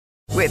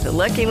With the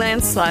Lucky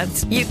Land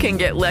Slots, you can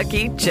get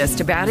lucky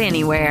just about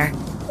anywhere.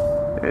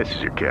 This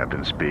is your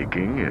captain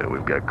speaking.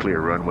 We've got clear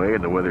runway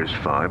and the weather's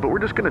fine, but we're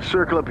just going to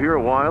circle up here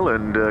a while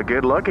and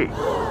get lucky.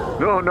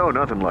 No,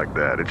 nothing like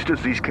that. It's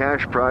just these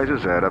cash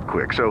prizes add up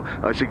quick. So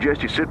I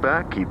suggest you sit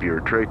back, keep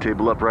your tray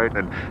table upright,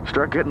 and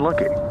start getting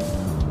lucky.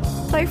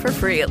 Play for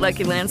free at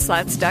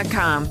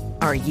LuckyLandSlots.com.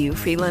 Are you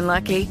feeling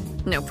lucky?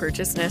 No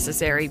purchase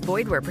necessary.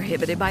 Void where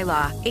prohibited by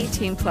law.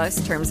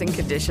 18+ terms and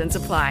conditions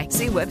apply.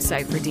 See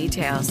website for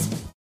details.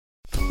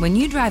 When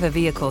you drive a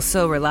vehicle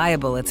so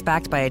reliable it's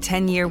backed by a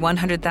 10-year,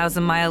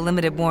 100,000-mile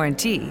limited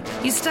warranty,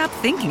 you stop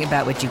thinking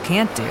about what you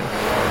can't do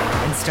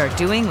and start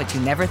doing what you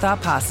never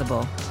thought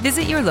possible.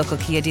 Visit your local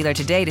Kia dealer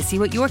today to see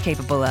what you're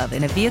capable of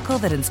in a vehicle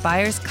that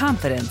inspires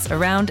confidence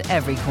around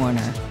every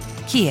corner.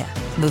 Kia,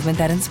 movement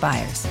that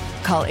inspires.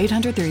 Call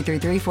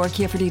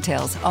 800-333-4KIA for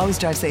details. Always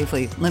drive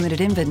safely. Limited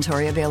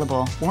inventory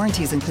available.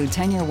 Warranties include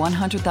 10-year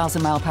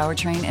 100,000-mile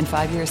powertrain and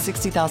 5-year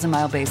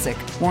 60,000-mile basic.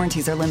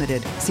 Warranties are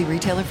limited. See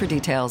retailer for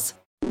details.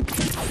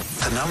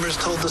 The numbers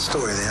told the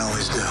story, they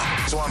always do.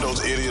 It's one of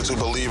those idiots who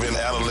believe in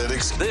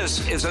analytics.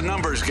 This is a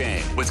numbers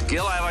game with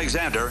Gil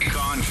Alexander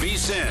on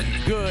VSiN.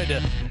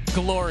 Good,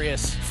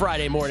 glorious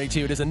Friday morning to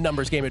you. It is a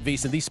numbers game at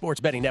VSiN, the sports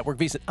betting network,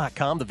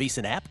 VSiN.com, the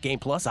VSiN app, Game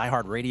Plus,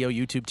 iHeartRadio,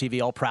 YouTube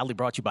TV, all proudly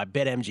brought to you by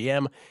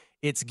BetMGM.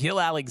 It's Gil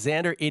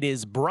Alexander. It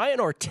is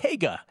Brian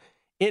Ortega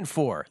in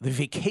for the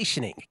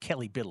vacationing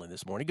Kelly Bidlin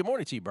this morning. Good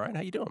morning to you, Brian.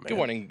 How you doing, man? Good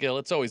morning, Gil.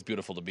 It's always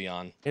beautiful to be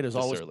on. It is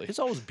always early. It's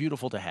always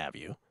beautiful to have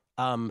you.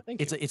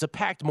 It's a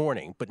packed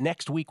morning, but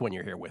next week when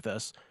you're here with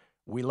us,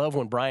 we love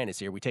when Brian is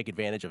here. We take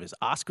advantage of his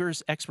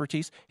Oscars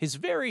expertise, his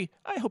very,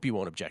 I hope you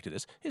won't object to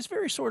this, his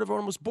very sort of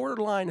almost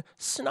borderline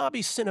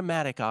snobby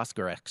cinematic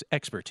Oscar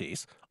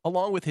expertise,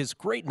 along with his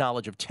great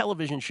knowledge of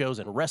television shows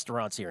and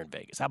restaurants here in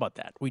Vegas. How about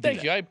that?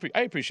 Thank you. I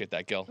appreciate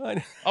that, Gil.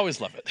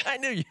 Always love it. I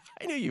knew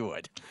you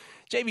would.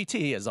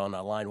 JVT is on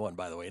line one,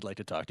 by the way. I'd like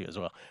to talk to you as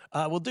well.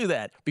 We'll do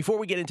that. Before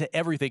we get into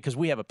everything, because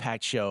we have a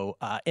packed show,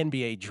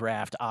 NBA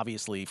draft,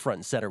 obviously, front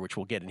and center, which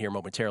we'll get in here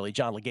momentarily.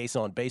 John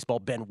Legasa on baseball.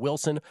 Ben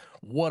Wilson,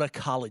 what a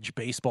college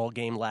baseball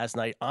game last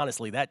night.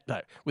 Honestly, that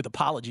with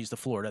apologies to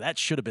Florida, that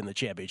should have been the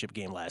championship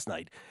game last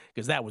night,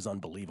 because that was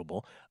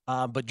unbelievable.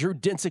 But Drew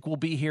Dinsick will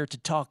be here to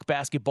talk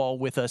basketball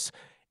with us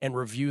and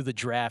review the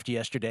draft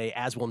yesterday,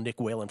 as will Nick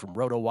Whalen from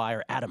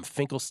RotoWire, Adam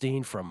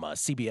Finkelstein from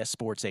CBS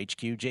Sports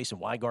HQ, Jason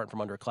Weingarten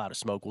from Under a Cloud of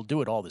Smoke. We'll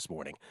do it all this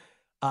morning.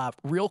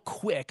 Real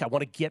quick, I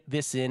want to get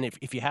this in.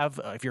 If you're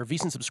a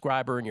VSiN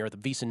subscriber and you're at the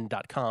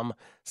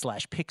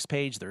VSiN.com/picks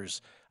page,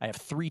 I have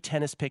 3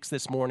 tennis picks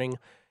this morning,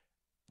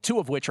 2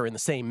 of which are in the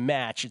same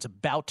match. It's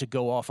about to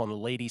go off on the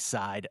ladies'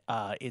 side.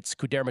 It's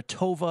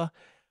Kudermetova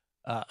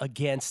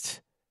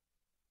against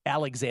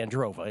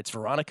Alexandrova. It's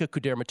Veronika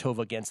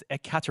Kudermetova against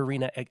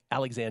Ekaterina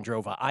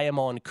Alexandrova. I am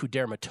on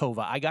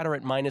Kudermetova. I got her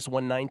at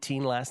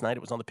 -119 last night. It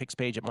was on the picks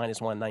page at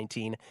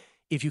 -119.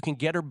 If you can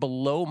get her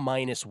below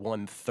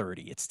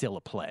 -130, it's still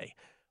a play.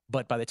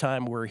 But by the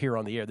time we're here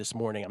on the air this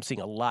morning, I'm seeing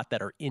a lot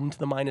that are into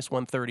the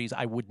 -130s.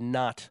 I would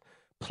not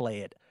play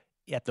it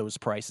at those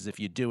prices. If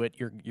you do it,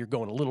 you're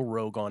going a little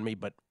rogue on me,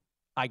 but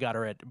I got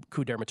her at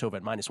Kudermetova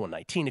at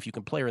 -119. If you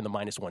can play her in the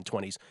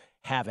 -120s,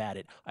 have at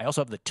it. I also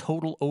have the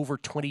total over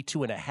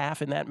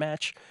 22.5 in that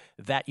match.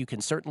 That you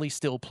can certainly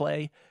still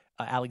play.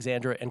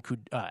 Alexandrova and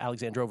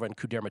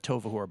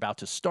Kudermetova, who are about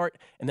to start.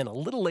 And then a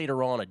little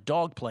later on, a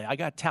dog play. I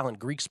got Talent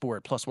Greek Sport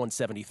at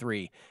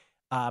 +173.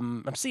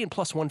 I'm seeing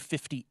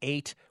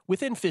 +158.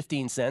 Within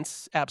 15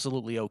 cents,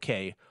 absolutely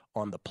okay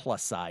on the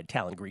plus side.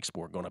 Talent Greek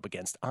Sport going up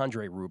against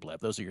Andrei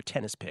Rublev. Those are your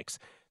tennis picks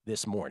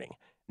this morning.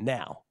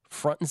 Now,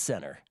 front and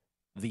center,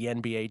 the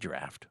NBA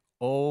draft.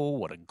 Oh,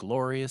 what a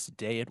glorious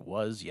day it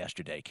was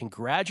yesterday.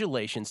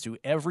 Congratulations to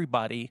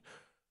everybody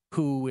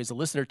who is a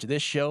listener to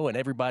this show and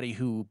everybody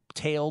who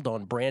tailed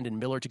on Brandon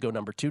Miller to go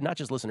number 2. Not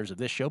just listeners of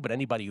this show, but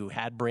anybody who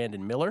had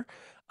Brandon Miller.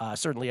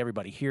 Certainly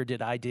everybody here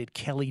did. I did.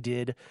 Kelly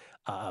did.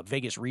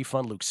 Vegas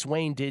Refund. Luke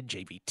Swain did.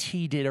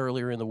 JVT did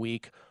earlier in the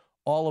week.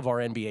 All of our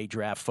NBA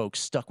draft folks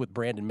stuck with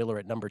Brandon Miller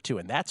at number 2.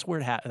 And that's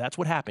what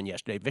happened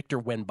yesterday.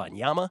 Victor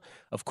Wembanyama,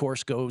 of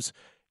course, goes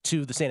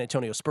to the San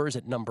Antonio Spurs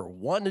at number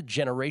 1,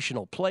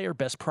 generational player,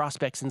 best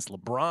prospect since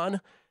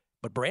LeBron.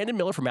 But Brandon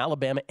Miller from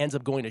Alabama ends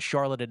up going to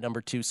Charlotte at number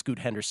 2. Scoot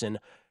Henderson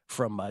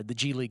from the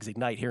G League's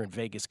Ignite here in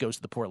Vegas goes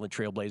to the Portland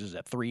Trailblazers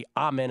at 3.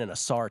 Amen and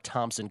Asar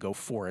Thompson go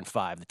 4 and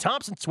 5. The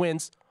Thompson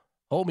twins,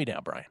 hold me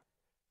down, Brian.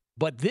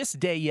 But this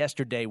day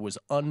yesterday was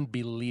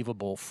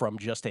unbelievable from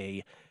just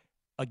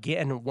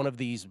again, one of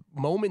these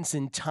moments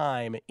in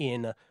time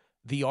in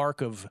the arc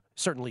of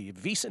certainly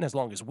VSiN as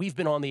long as we've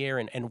been on the air,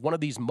 and one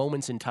of these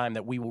moments in time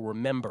that we will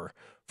remember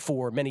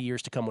for many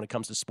years to come when it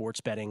comes to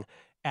sports betting,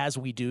 as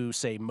we do,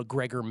 say,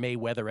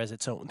 McGregor-Mayweather as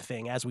its own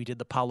thing, as we did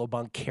the Paulo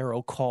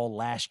Banchero call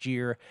last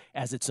year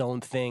as its own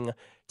thing,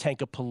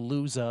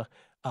 Tankapalooza,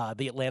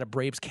 the Atlanta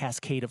Braves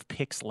cascade of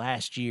picks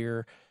last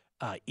year,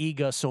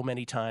 Iga so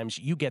many times.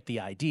 You get the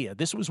idea.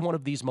 This was one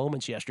of these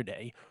moments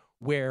yesterday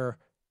where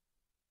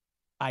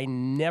I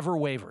never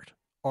wavered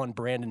on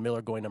Brandon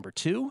Miller going number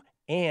 2,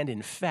 and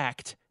in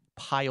fact,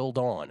 piled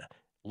on.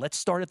 let's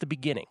start at the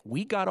beginning.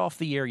 We got off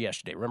the air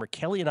yesterday. Remember,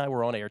 Kelly and I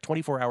were on air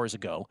 24 hours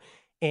ago,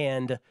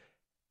 and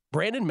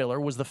Brandon Miller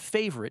was the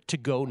favorite to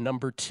go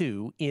number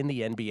 2 in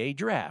the NBA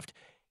draft.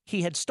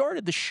 He had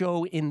started the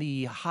show in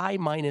the high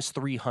minus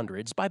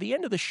 300s. By the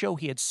end of the show,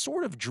 he had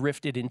sort of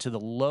drifted into the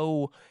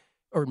low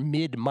or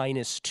mid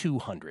minus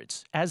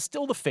 200s as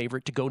still the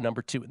favorite to go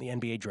number 2 in the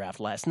NBA draft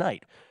last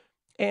night.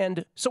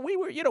 And so we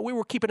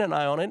were keeping an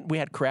eye on it. We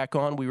had crack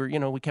on.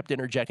 We kept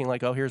interjecting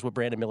like, oh, here's what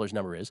Brandon Miller's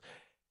number is.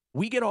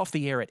 We get off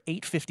the air at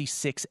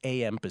 8:56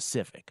 a.m.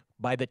 Pacific.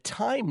 By the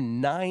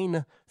time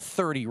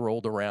 9:30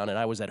 rolled around and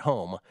I was at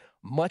home,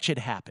 much had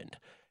happened.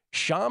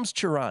 Shams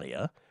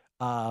Charania,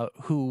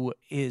 who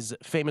is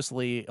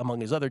famously,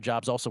 among his other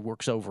jobs, also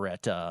works over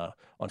at on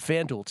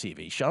FanDuel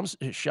TV. Shams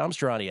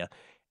Charania,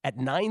 at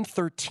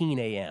 9:13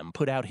 a.m.,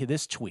 put out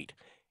this tweet.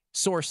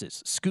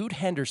 Sources, Scoot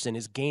Henderson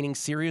is gaining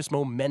serious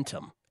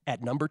momentum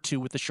at number 2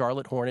 with the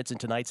Charlotte Hornets in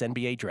tonight's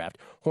NBA draft.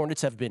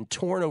 Hornets have been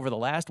torn over the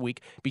last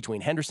week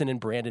between Henderson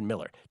and Brandon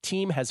Miller.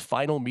 Team has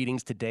final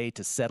meetings today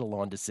to settle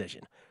on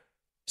decision.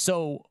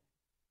 So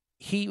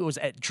he was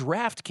at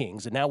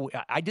DraftKings, and now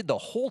I did the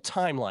whole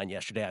timeline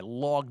yesterday. I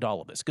logged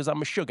all of this because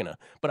I'm a shugana,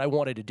 but I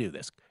wanted to do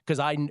this because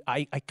I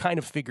kind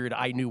of figured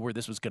I knew where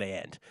this was going to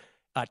end.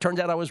 Turns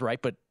out I was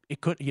right, but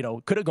it could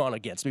have gone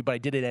against me, but I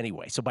did it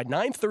anyway. So by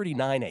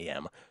 9:39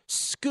 a.m.,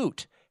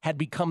 Scoot had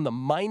become the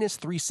minus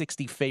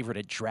 360 favorite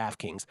at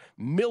DraftKings.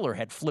 Miller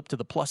had flipped to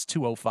the plus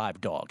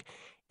 205 dog.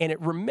 And it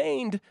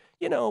remained,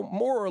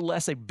 more or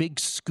less a big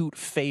Scoot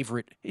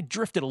favorite. It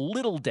drifted a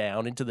little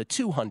down into the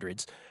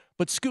 200s,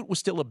 but Scoot was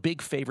still a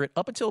big favorite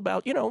up until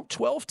about,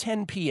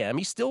 12:10 p.m.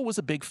 He still was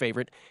a big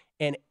favorite.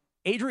 And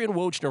Adrian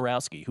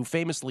Wojnarowski, who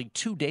famously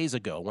 2 days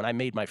ago, when I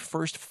made my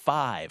first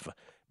 5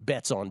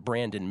 bets on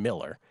Brandon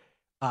Miller,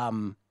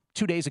 2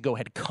 days ago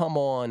had come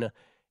on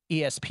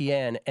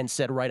ESPN and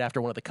said right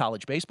after one of the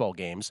college baseball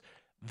games,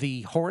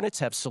 the Hornets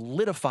have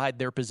solidified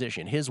their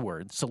position, his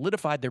word,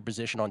 solidified their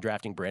position on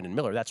drafting Brandon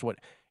Miller. That's what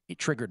it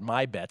triggered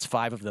my bets,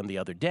 5 of them the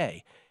other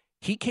day.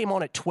 He came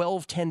on at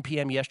 12:10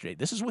 p.m. yesterday.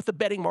 This is with the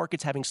betting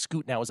markets having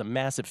Scoot now as a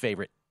massive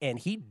favorite, and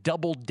he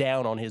doubled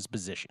down on his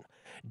position,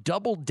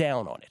 doubled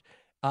down on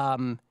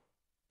it.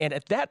 And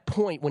at that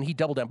point, when he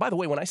doubled down, by the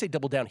way, when I say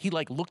double down, he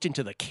looked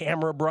into the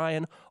camera,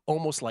 Brian,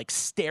 almost like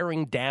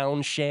staring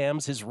down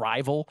Shams, his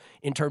rival,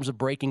 in terms of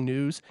breaking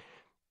news.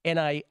 And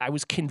I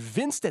was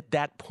convinced at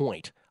that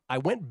point, I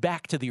went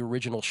back to the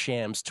original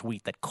Shams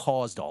tweet that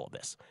caused all of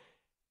this.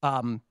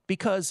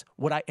 Because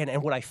what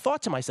I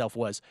thought to myself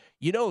was,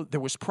 there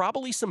was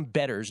probably some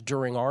bettors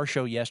during our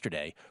show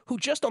yesterday who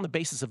just on the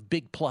basis of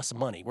big plus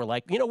money were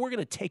like, we're going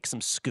to take some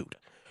Scoot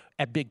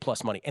at big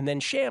plus money. And then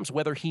Shams,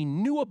 whether he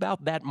knew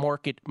about that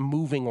market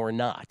moving or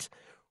not,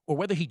 or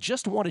whether he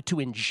just wanted to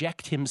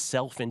inject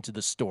himself into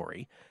the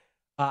story,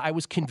 I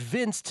was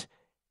convinced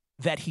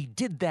that he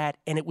did that.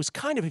 And it was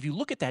kind of, if you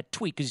look at that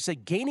tweet, because you say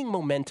gaining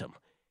momentum,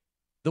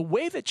 the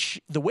way that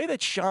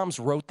Shams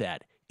wrote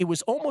that, it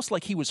was almost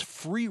like he was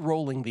free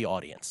rolling the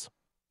audience,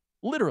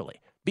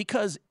 literally.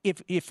 Because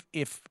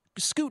if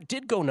Scoot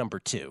did go number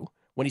 2,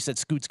 when he said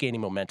Scoot's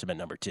gaining momentum at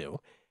number 2,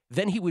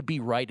 then he would be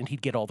right and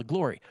he'd get all the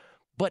glory.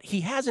 But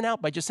he has an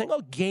out by just saying,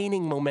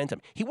 gaining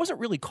momentum. He wasn't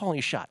really calling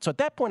a shot. So at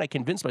that point, I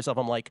convinced myself,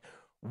 I'm like,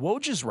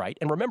 Woj is right.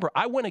 And remember,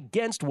 I went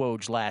against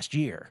Woj last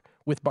year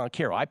with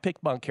Banchero. I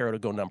picked Banchero to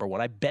go number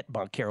 1. I bet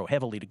Banchero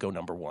heavily to go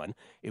number 1.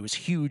 It was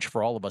huge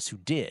for all of us who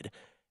did.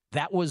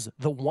 That was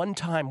the one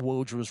time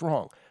Woj was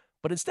wrong.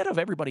 But instead of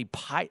everybody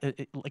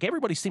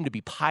seemed to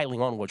be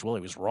piling on Woj, well,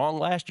 he was wrong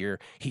last year.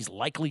 He's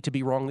likely to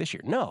be wrong this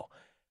year. No.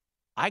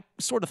 I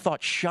sort of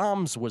thought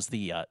Shams was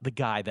the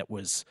guy that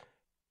was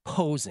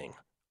posing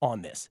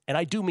on this. And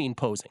I do mean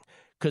posing,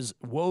 because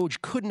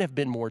Woj couldn't have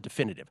been more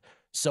definitive.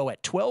 So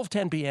at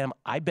 12:10 p.m.,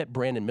 I bet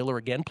Brandon Miller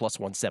again, plus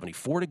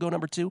 174 to go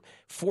number 2.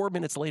 4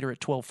 minutes later at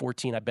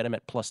 12:14, I bet him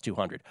at plus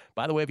 200.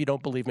 By the way, if you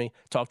don't believe me,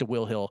 talk to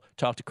Will Hill,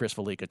 talk to Chris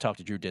Felica, talk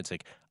to Drew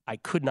Dinsick. I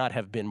could not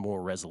have been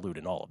more resolute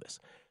in all of this.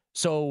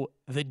 So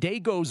the day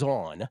goes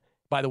on.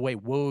 By the way,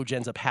 Woj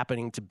ends up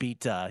happening to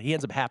beat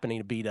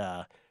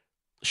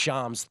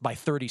Shams by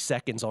 30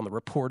 seconds on the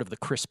report of the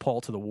Chris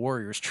Paul to the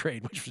Warriors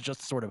trade, which was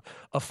just sort of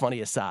a funny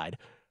aside.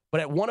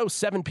 But at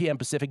 1:07 p.m.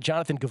 Pacific,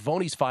 Jonathan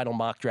Gavoni's final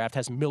mock draft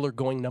has Miller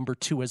going number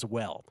 2 as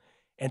well.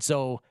 And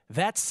so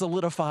that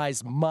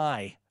solidifies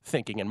my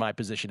thinking and my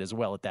position as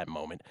well at that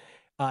moment.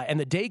 And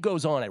the day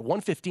goes on. At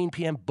 1:15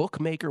 p.m.,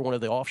 Bookmaker, one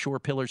of the offshore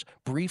pillars,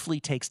 briefly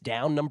takes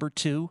down number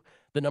 2,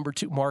 the number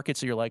 2 market.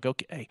 So you're like,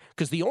 okay.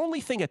 Because the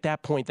only thing at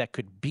that point that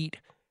could beat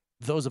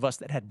those of us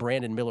that had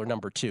Brandon Miller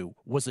number 2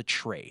 was a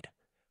trade.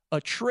 A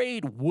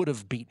trade would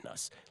have beaten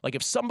us. Like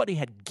if somebody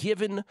had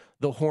given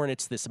the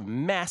Hornets this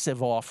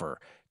massive offer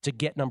to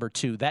get number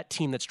 2, that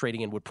team that's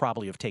trading in would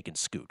probably have taken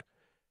Scoot.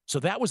 So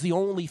that was the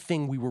only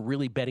thing we were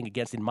really betting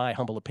against, in my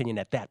humble opinion,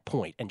 at that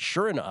point. And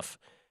sure enough,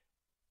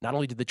 not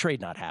only did the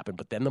trade not happen,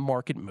 but then the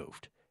market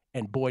moved.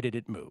 And boy, did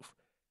it move.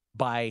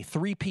 By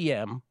 3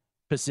 p.m.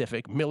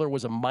 Pacific, Miller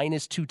was a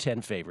minus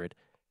 210 favorite.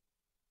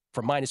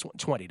 from minus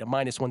 120 to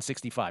minus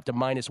 165 to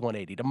minus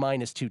 180 to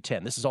minus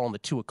 210. This is all in the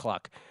 2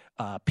 o'clock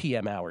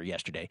p.m. hour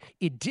yesterday.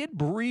 It did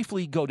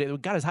briefly go down.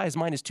 It got as high as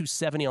minus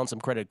 270 on some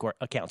credit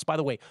accounts. By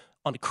the way,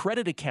 on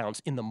credit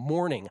accounts in the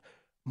morning,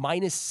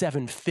 minus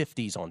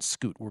 750s on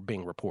Scoot were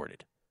being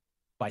reported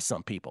by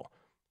some people.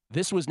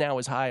 This was now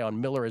as high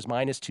on Miller as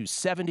minus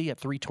 270 at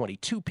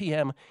 3:22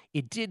 p.m.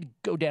 It did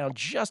go down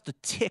just a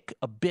tick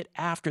a bit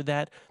after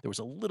that. There was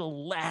a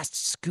little last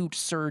Scoot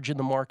surge in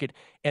the market,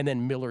 and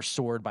then Miller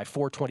soared. By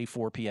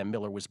 4:24 p.m.,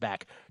 Miller was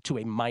back to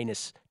a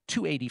minus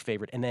 280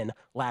 favorite, and then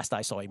last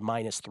I saw a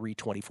minus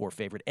 324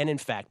 favorite. And in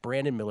fact,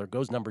 Brandon Miller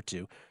goes number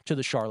 2 to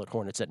the Charlotte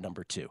Hornets at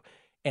number 2.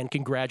 And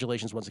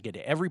congratulations once again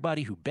to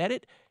everybody who bet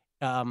it.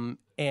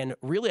 And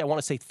really, I want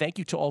to say thank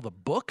you to all the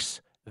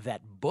books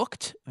that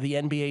booked the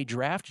NBA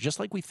draft, just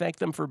like we thank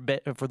them for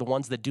the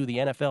ones that do the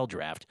NFL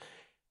draft.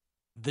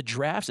 The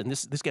drafts, and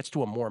this gets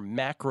to a more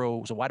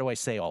macro, so why do I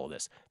say all of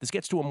this? This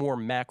gets to a more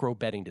macro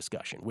betting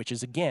discussion, which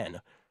is,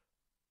 again,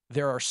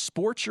 there are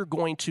sports you're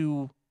going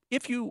to,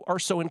 if you are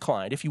so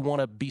inclined, if you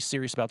want to be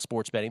serious about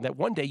sports betting, that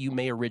one day you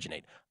may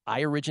originate.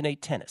 I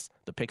originate tennis.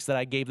 The picks that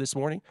I gave this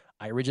morning,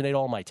 I originate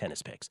all my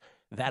tennis picks.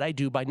 That I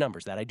do by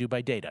numbers. That I do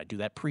by data. I do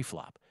that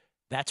pre-flop.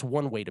 That's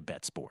one way to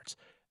bet sports.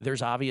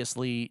 There's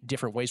obviously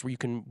different ways where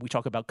we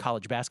talk about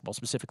college basketball.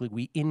 Specifically,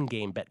 we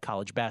in-game bet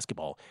college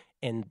basketball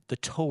and the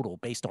total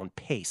based on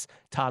pace.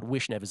 Todd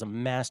Wishnev is a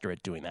master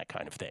at doing that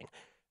kind of thing.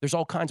 There's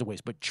all kinds of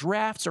ways, but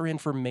drafts are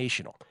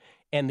informational.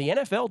 And the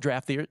NFL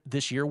draft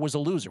this year was a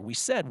loser. We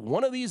said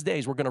one of these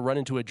days we're going to run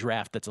into a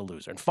draft that's a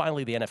loser. And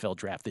finally, the NFL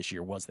draft this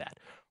year was that.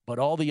 But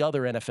all the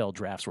other NFL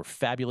drafts were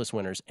fabulous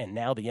winners, and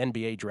now the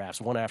NBA drafts,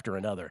 one after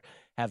another,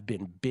 have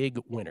been big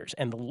winners.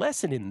 And the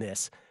lesson in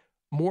this,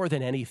 more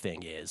than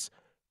anything, is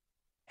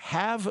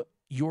have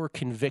your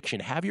conviction,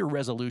 have your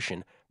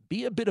resolution,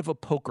 be a bit of a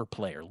poker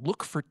player.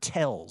 Look for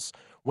tells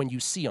when you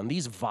see on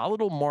these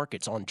volatile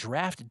markets, on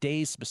draft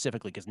days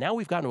specifically, because now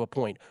we've gotten to a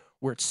point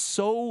where it's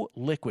so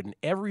liquid and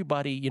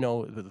everybody,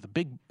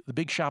 the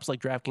big shops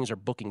like DraftKings are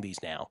booking these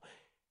now,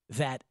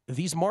 that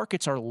these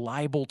markets are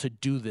liable to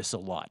do this a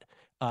lot.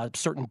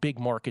 Certain big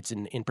markets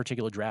in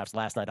particular drafts.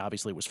 Last night,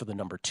 obviously, was for the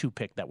number 2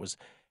 pick that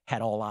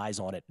had all eyes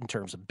on it in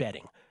terms of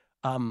betting.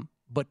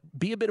 But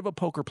be a bit of a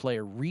poker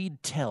player.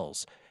 Read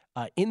tells.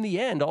 In the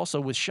end, also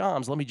with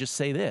Shams, let me just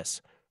say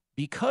this.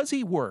 Because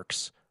he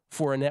works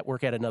for a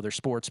network at another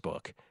sports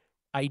book,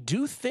 I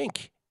do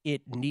think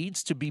it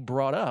needs to be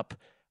brought up.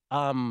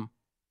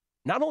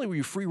 Not only were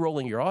you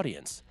free-rolling your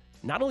audience,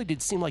 not only did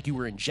it seem like you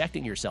were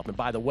injecting yourself, and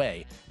by the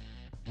way,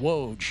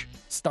 Woj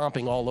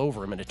stomping all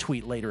over him in a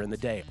tweet later in the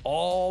day,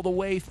 all the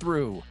way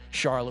through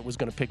Charlotte was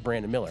going to pick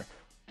Brandon Miller.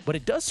 But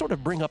it does sort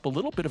of bring up a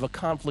little bit of a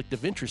conflict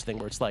of interest thing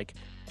where it's like,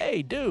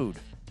 hey, dude,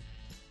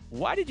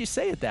 why did you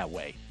say it that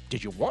way?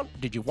 Did you want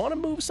to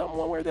move something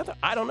one way or the other?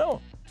 I don't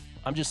know.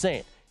 I'm just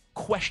saying,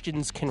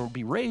 questions can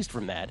be raised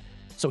from that,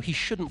 so he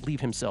shouldn't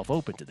leave himself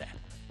open to that.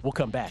 We'll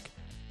come back.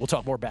 We'll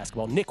talk more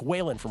basketball. Nick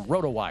Whalen from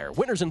RotoWire.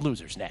 Winners and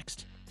losers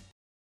next.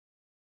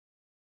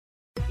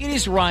 It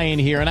is Ryan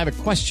here, and I have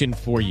a question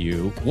for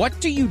you. What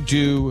do you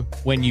do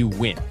when you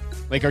win?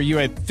 Like, are you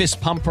a fist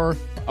pumper,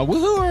 a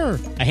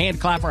woohooer, a hand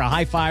clapper, a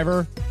high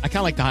fiver? I kind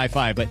of like the high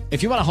five, but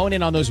if you want to hone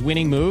in on those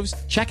winning moves,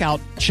 check out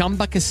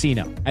Chumba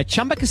Casino. At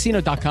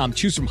ChumbaCasino.com,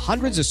 choose from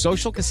hundreds of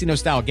social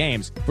casino-style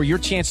games for your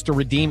chance to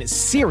redeem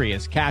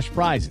serious cash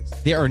prizes.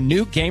 There are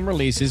new game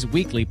releases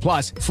weekly,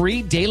 plus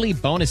free daily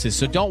bonuses.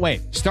 So don't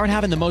wait. Start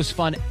having the most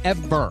fun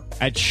ever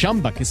at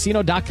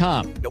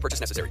ChumbaCasino.com. No purchase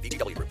necessary.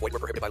 VGW. Void where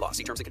prohibited by law.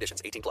 See terms and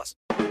conditions. 18+.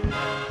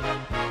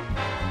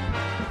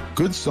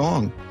 Good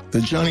song. The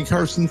Johnny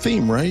Carson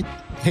theme, right?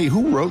 Hey,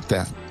 who wrote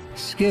that?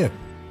 Skip.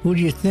 Who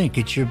do you think?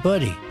 It's your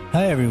buddy.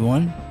 Hi,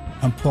 everyone.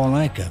 I'm Paul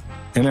Anka.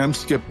 And I'm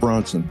Skip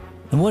Bronson.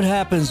 And what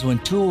happens when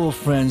two old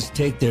friends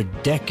take their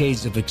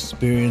decades of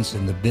experience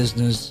in the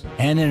business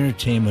and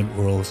entertainment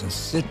worlds and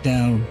sit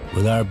down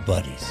with our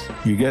buddies?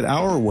 You get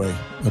Our Way,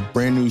 a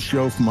brand new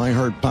show from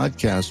iHeart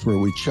Podcast where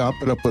we chop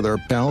it up with our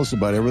pals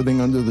about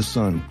everything under the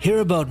sun. Hear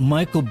about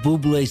Michael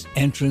Bublé's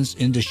entrance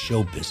into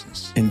show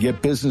business. And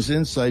get business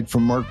insight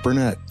from Mark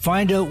Burnett.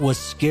 Find out what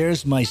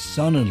scares my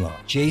son-in-law,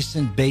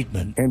 Jason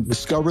Bateman. And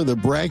discover the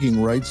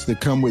bragging rights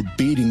that come with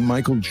beating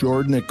Michael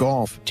Jordan at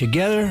golf.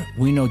 Together,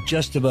 we know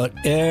just about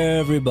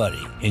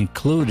everybody,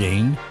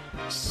 including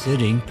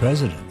sitting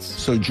presidents.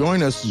 So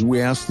join us as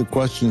we ask the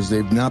questions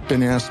they've not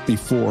been asked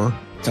before,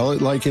 tell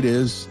it like it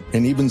is,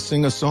 and even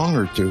sing a song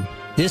or two.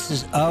 This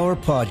is our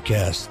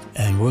podcast,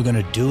 and we're going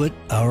to do it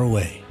our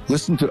way.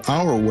 Listen to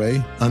Our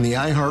Way on the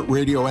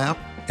iHeartRadio app,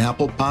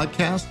 Apple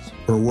Podcasts,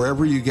 or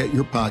wherever you get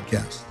your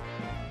podcasts.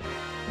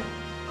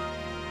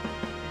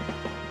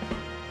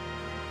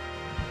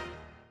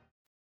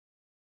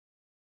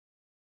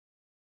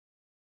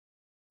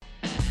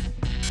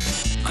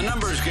 The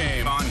Numbers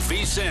Game on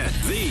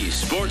VSiN, the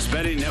Sports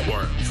Betting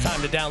Network. It's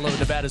time to download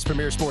Nevada's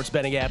premier sports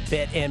betting app,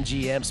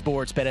 BetMGM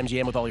Sports.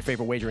 BetMGM with all your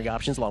favorite wagering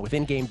options, along with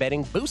in-game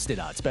betting, boosted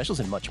odds specials,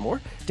 and much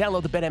more.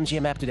 Download the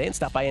BetMGM app today and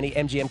stop by any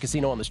MGM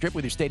casino on the Strip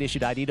with your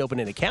state-issued ID to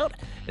open an account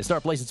and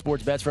start placing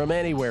sports bets from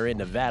anywhere in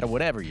Nevada.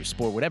 Whatever your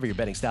sport, whatever your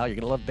betting style, you're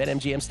going to love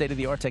BetMGM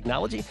state-of-the-art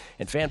technology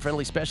and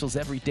fan-friendly specials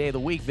every day of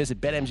the week.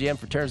 Visit BetMGM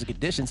for terms and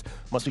conditions.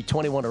 Must be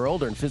 21 or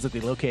older and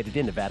physically located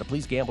in Nevada.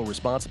 Please gamble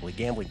responsibly.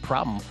 Gambling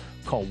problem?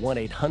 Call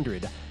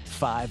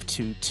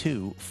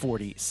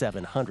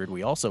 1-800-522-4700.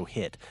 We also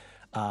hit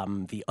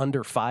the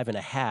under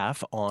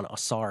 5.5 on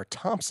Asar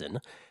Thompson.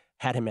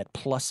 Had him at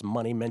plus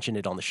money. Mentioned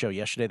it on the show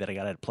yesterday that I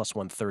got it at plus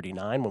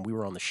 139 when we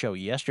were on the show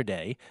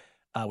yesterday.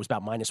 It was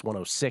about minus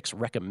 106.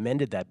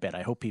 Recommended that bet.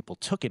 I hope people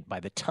took it. By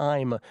the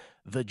time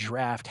the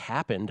draft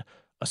happened,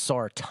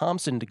 Asar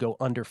Thompson to go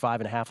under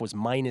 5.5 was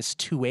minus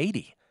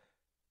 280.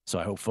 So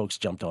I hope folks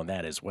jumped on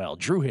that as well.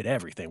 Drew hit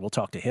everything. We'll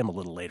talk to him a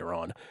little later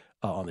on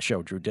the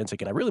show, Drew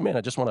Dinsick. And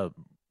I just want to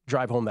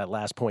drive home that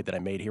last point that I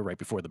made here right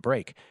before the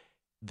break.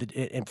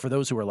 And for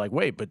those who are like,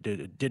 wait, but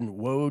didn't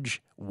Woj?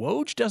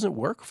 Woj doesn't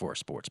work for a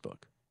sports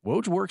book.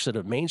 Woj works at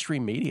a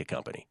mainstream media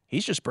company.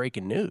 He's just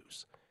breaking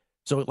news.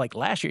 So like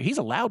last year, he's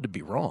allowed to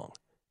be wrong.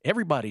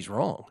 Everybody's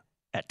wrong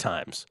at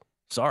times.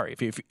 Sorry,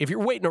 if you're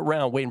waiting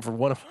around waiting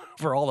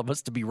for all of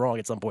us to be wrong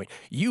at some point,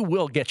 you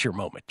will get your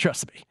moment.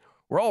 Trust me.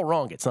 We're all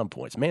wrong at some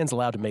points. Man's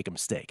allowed to make a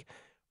mistake.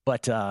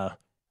 But I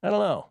don't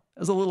know. It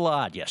was a little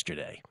odd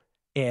yesterday.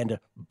 And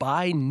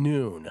by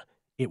noon,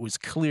 it was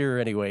clear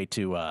anyway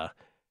to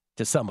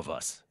some of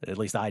us, at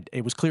least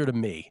it was clear to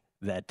me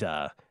that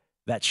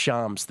that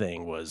Shams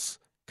thing was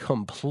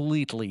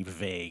completely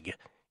vague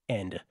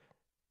and,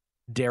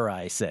 dare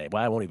I say,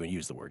 well, I won't even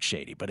use the word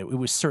shady, but it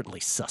was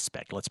certainly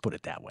suspect. Let's put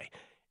it that way.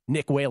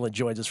 Nick Whalen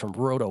joins us from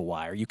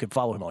RotoWire. You can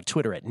follow him on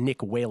Twitter at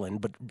Nick Whalen,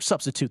 but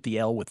substitute the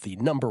L with the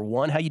number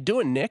 1. How you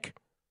doing, Nick?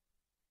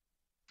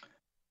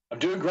 I'm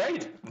doing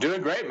great.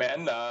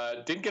 Man.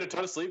 Didn't get a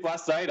ton of sleep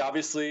last night.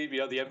 Obviously, the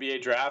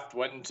NBA draft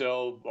went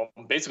until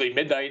basically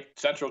midnight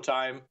Central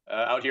Time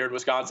out here in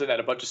Wisconsin. Had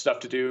a bunch of stuff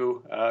to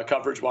do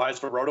coverage-wise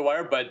for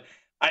RotoWire, but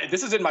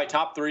this is in my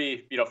top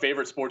 3,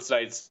 favorite sports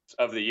sites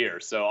of the year.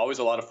 So always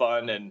a lot of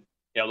fun, and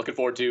looking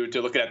forward to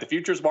looking at the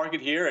futures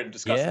market here and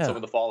discussing some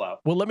of the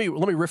fallout. Well, let me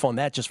riff on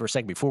that just for a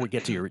second before we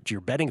get to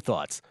your betting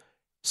thoughts.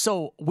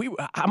 So we're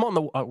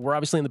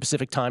obviously in the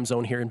Pacific time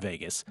zone here in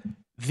Vegas.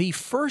 The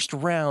first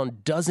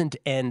round doesn't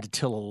end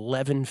till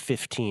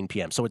 11:15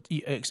 p.m. So to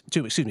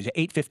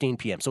 8:15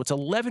 p.m. So it's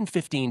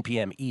 11:15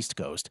 p.m. East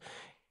Coast.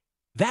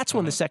 That's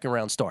when the second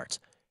round starts.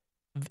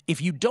 If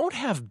you don't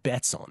have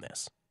bets on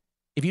this,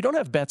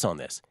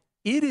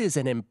 it is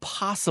an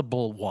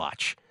impossible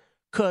watch.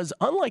 Because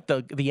unlike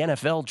the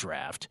NFL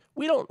draft,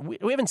 we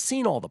haven't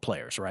seen all the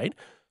players, right?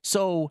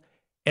 So,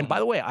 and by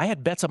the way, I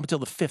had bets up until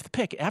the 5th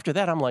pick. After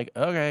that, I'm like,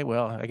 okay,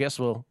 well, I guess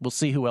we'll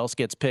see who else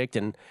gets picked,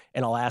 and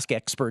I'll ask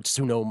experts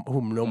who know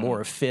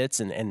more of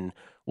Fitz, and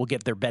we'll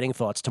get their betting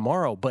thoughts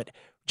tomorrow. But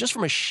just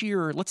from a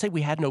sheer, let's say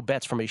we had no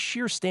bets, from a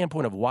sheer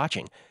standpoint of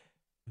watching,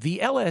 the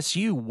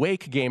LSU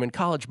Wake game in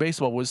college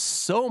baseball was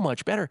so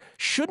much better.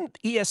 Shouldn't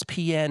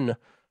ESPN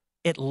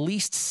at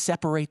least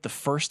separate the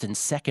first and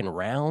second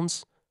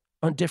rounds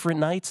on different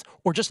nights,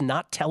 or just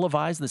not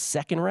televise the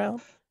second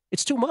round?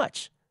 It's too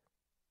much.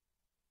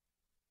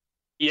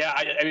 Yeah,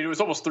 I mean, it was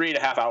almost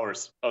 3.5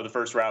 hours of the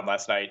first round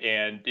last night,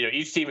 and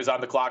each team is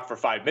on the clock for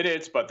 5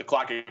 minutes, but the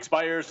clock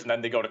expires, and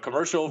then they go to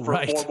commercial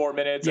for 4 more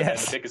minutes, and then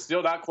the pick is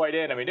still not quite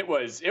in. I mean, it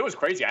was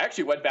crazy. I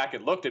actually went back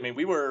and looked. I mean,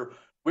 we were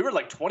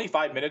like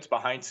 25 minutes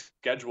behind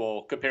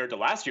schedule compared to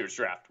last year's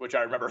draft, which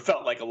I remember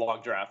felt like a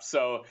long draft.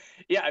 So,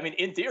 yeah, I mean,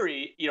 in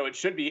theory, it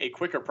should be a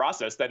quicker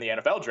process than the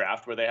NFL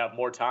draft, where they have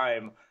more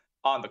time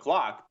on the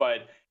clock.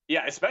 But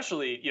yeah,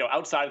 especially,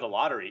 outside of the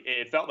lottery,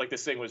 it felt like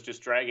this thing was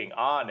just dragging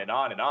on and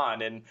on and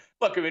on. And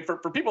look, I mean, for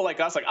people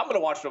like us, like, I'm going to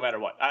watch no matter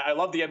what. I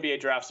love the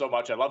NBA draft so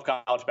much. I love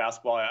college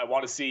basketball. I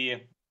want to see,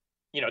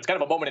 it's kind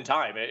of a moment in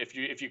time if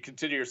you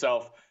consider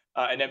yourself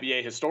an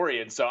NBA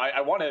historian. So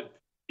I want to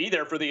be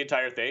there for the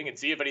entire thing and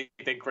see if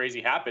anything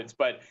crazy happens.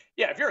 But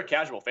yeah, if you're a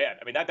casual fan,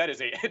 I mean, that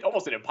is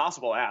almost an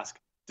impossible ask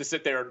to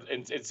sit there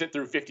and sit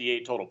through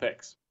 58 total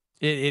picks.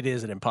 It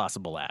is an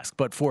impossible ask.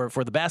 But for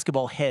the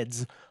basketball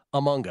heads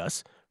among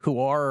us who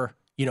are,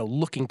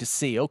 looking to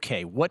see,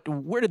 okay,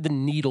 where did the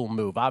needle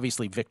move?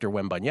 Obviously, Victor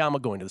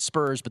Wembanyama going to the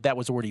Spurs, but that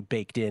was already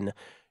baked in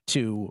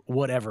to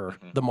whatever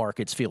the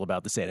markets feel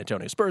about the San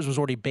Antonio Spurs was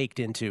already baked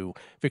into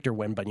Victor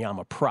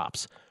Wembanyama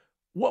props.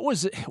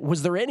 Was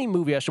there any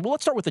move yesterday? Well,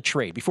 let's start with the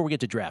trade before we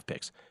get to draft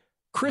picks.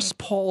 Chris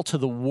Paul to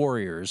the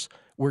Warriors,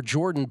 where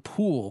Jordan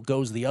Poole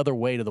goes the other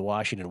way to the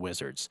Washington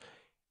Wizards.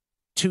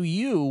 To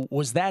you,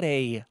 was that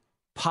a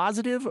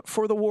positive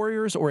for the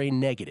Warriors or a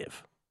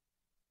negative?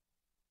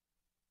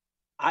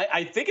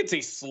 I think it's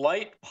a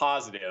slight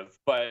positive,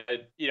 but,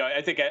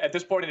 I think at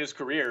this point in his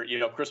career,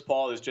 Chris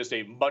Paul is just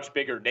a much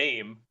bigger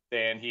name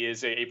than he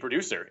is a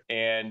producer.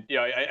 And,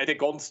 I think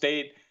Golden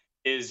State,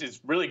 is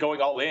really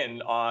going all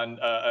in on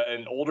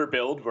an older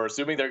build. We're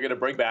assuming they're going to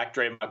bring back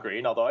Draymond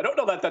Green, although I don't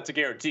know that that's a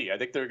guarantee. I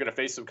think they're going to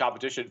face some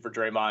competition for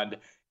Draymond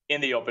in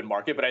the open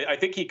market, but I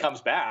think he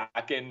comes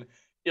back. And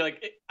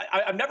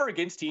I'm never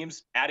against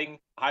teams adding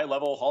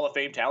high-level Hall of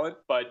Fame talent,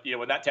 but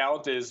when that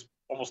talent is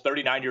almost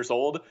 39 years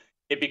old,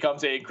 it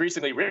becomes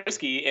increasingly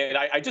risky. And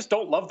I just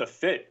don't love the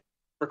fit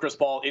for Chris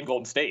Paul in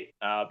Golden State.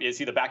 Is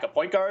he the backup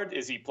point guard?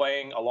 Is he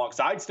playing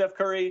alongside Steph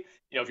Curry?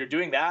 If you're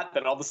doing that,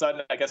 then all of a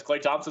sudden, I guess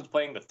Klay Thompson's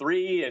playing the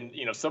 3,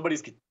 and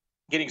somebody's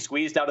getting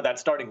squeezed out of that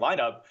starting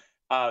lineup.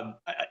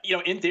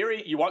 In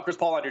theory, you want Chris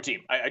Paul on your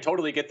team. I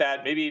totally get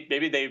that. Maybe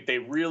they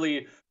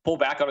really pull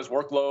back on his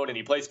workload and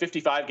he plays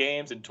 55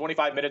 games and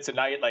 25 minutes a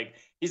night. Like,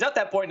 he's at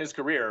that point in his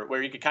career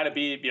where he could kind of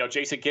be,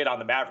 Jason Kidd on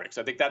the Mavericks.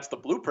 I think that's the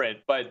blueprint.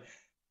 But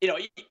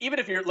even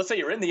if let's say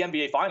you're in the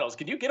NBA Finals,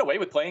 can you get away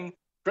with playing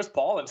Chris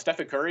Paul and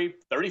Stephen Curry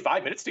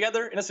 35 minutes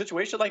together in a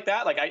situation like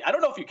that? Like, I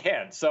don't know if you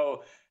can.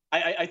 So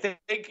I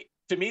think,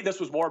 to me, this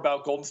was more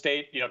about Golden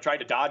State, trying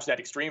to dodge that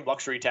extreme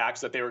luxury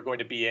tax that they were going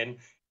to be in,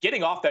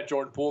 getting off that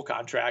Jordan Poole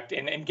contract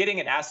and getting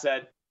an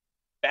asset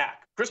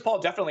back. Chris Paul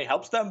definitely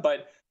helps them.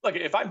 But look,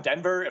 if I'm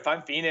Denver, if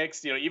I'm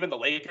Phoenix, even the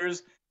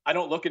Lakers, I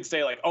don't look and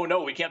say like, oh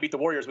no, we can't beat the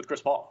Warriors with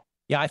Chris Paul.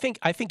 Yeah, I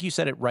think you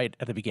said it right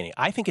at the beginning.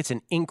 I think it's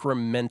an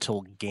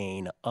incremental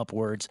gain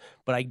upwards,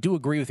 but I do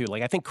agree with you.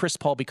 Like, I think Chris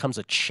Paul becomes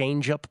a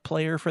change-up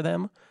player for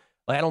them.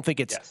 Like, I don't think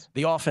it's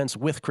the offense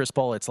with Chris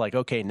Paul. It's like,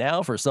 okay,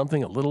 now for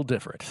something a little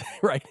different,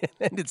 right?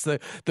 And it's the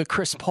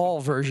Chris Paul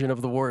version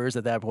of the Warriors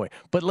at that point.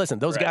 But listen,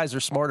 those guys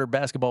are smarter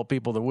basketball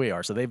people than we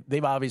are, so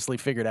they've obviously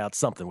figured out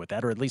something with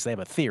that, or at least they have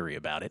a theory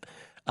about it.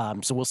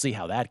 So we'll see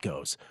how that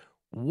goes.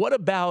 What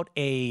about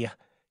a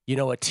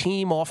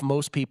team off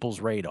most people's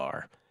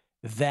radar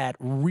that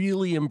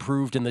really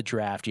improved in the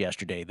draft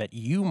yesterday that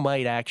you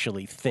might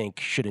actually think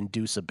should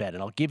induce a bet?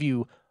 And I'll give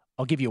you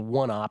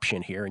one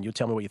option here, and you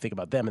tell me what you think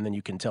about them, and then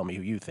you can tell me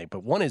who you think.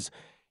 But one is,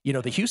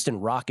 the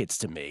Houston Rockets.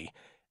 To me,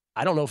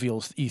 I don't know if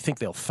you think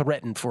they'll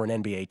threaten for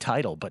an NBA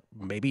title, but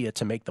maybe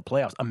to make the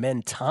playoffs.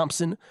 Amen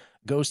Thompson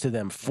goes to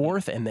them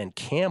 4th, and then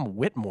Cam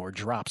Whitmore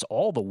drops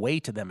all the way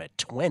to them at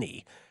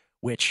 20,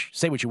 which,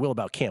 say what you will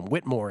about Cam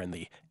Whitmore and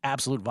the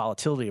absolute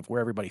volatility of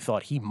where everybody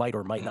thought he might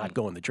or might not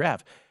go in the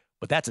draft,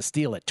 but that's a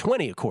steal at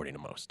 20, according to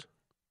most.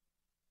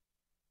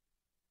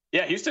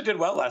 Yeah, Houston did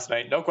well last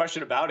night. No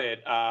question about it.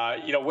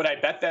 Would I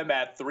bet them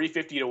at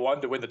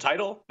 350-1 to win the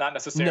title? Not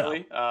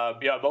necessarily.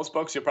 No. Most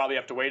folks, you'll probably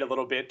have to wait a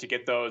little bit to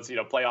get those,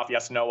 playoff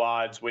yes/no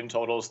odds, win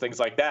totals, things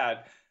like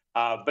that.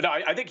 But no,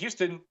 I think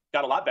Houston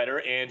got a lot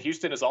better, and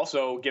Houston has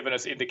also given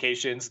us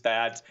indications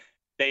that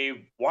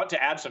they want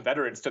to add some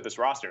veterans to this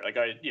roster. Like,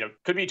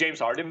 could be James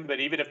Harden, but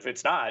even if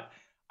it's not,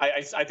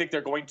 I think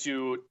they're going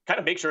to kind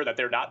of make sure that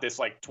they're not this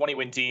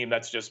 20-win team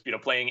that's just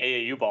playing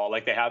AAU ball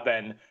like they have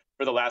been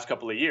for the last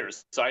couple of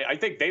years. So I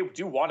think they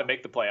do want to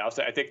make the playoffs.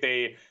 I think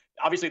they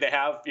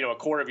have a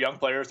core of young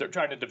players they're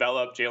trying to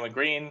develop: Jalen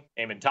Green,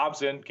 Amen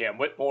Thompson, Cam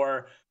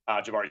Whitmore,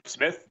 Jabari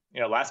Smith,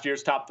 last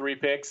year's top 3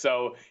 pick.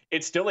 So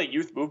it's still a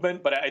youth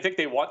movement, but I think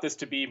they want this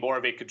to be more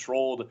of a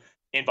controlled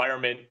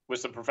environment with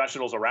some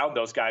professionals around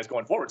those guys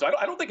going forward. So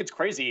I don't think it's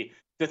crazy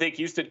to think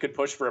Houston could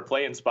push for a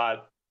play-in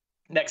spot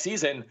next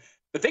season.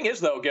 The thing is,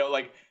 though, Gil,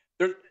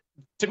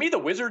 to me, the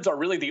Wizards are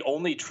really the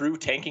only true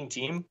tanking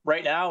team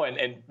right now,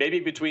 and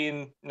maybe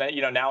between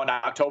now and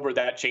October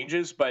that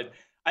changes. But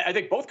I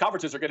think both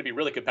conferences are going to be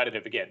really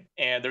competitive again,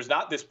 and there's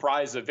not this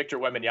prize of Victor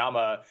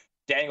Wembanyama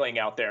dangling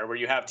out there where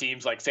you have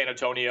teams like San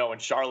Antonio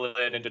and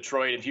Charlotte and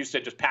Detroit and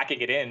Houston just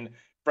packing it in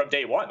from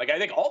day one. Like, I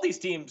think all these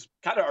teams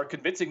kind of are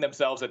convincing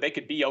themselves that they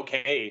could be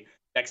okay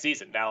next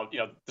season. Now,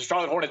 the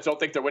Charlotte Hornets don't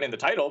think they're winning the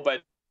title,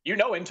 but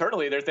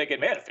internally they're thinking,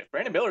 man, if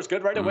Brandon Miller's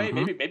good right away,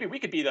 maybe we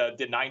could be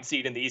the 9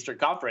 seed in the Eastern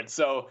Conference.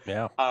 So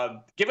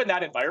given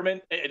that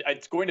environment,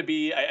 it's going to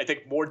be, I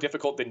think, more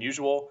difficult than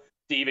usual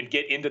to even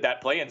get into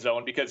that play-in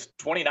zone because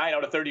 29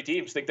 out of 30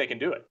 teams think they can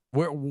do it.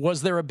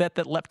 Was there a bet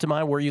that leapt to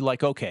mind where you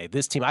like, okay,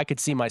 this team, I could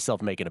see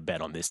myself making a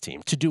bet on this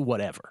team to do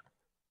whatever?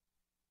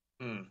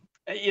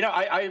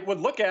 I would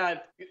look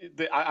at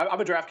I'm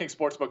a DraftKings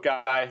Sportsbook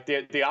guy.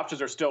 The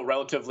options are still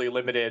relatively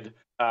limited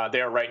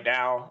there right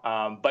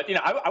now. But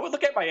I would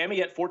look at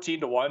Miami at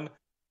 14-1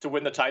 to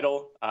win the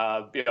title.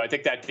 I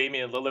think that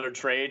Damian Lillard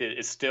trade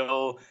is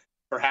still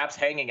perhaps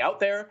hanging out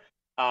there.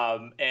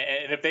 And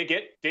if they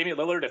get Damian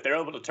Lillard, if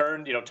they're able to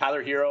turn,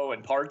 Tyler Hero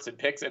and parts and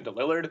picks into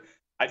Lillard,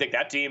 I think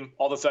that team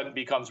all of a sudden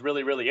becomes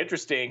really, really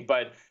interesting.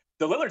 But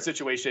the Lillard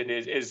situation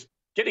is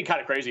getting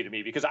kind of crazy to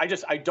me because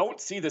I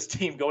don't see this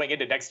team going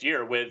into next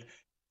year with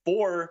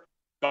 4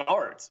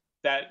 guards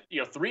that,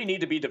 3 need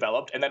to be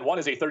developed. And then 1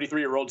 is a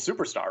 33-year-old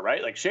superstar,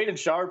 right? Like Shaedon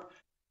Sharpe,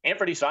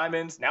 Anthony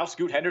Simons, now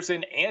Scoot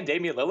Henderson, and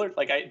Damian Lillard.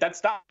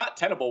 That's not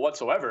tenable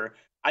whatsoever.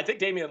 I think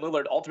Damian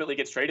Lillard ultimately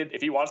gets traded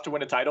if he wants to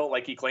win a title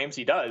like he claims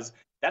he does.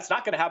 That's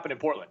not going to happen in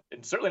Portland,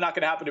 and certainly not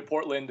going to happen in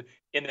Portland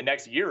in the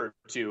next year or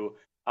two.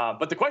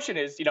 But the question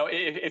is,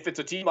 if it's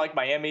a team like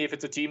Miami, if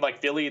it's a team like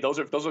Philly, those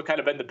have kind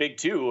of been the big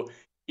two.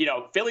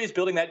 Philly is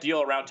building that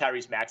deal around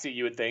Tyrese Maxey,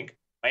 you would think.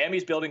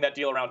 Miami's building that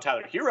deal around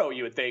Tyler Hero,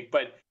 you would think.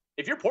 But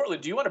if you're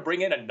Portland, do you want to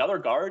bring in another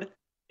guard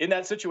in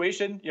that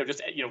situation?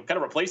 Just kind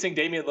of replacing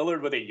Damian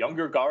Lillard with a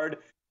younger guard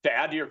to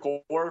add to your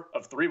core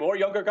of 3 more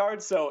younger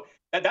guards. So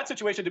that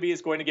situation to me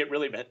is going to get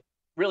really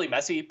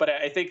messy. But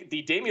I think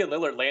the Damian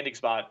Lillard landing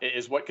spot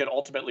is what could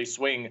ultimately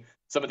swing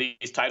some of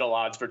these title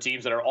odds for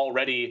teams that are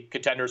already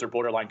contenders or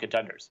borderline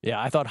contenders.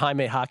 Yeah, I thought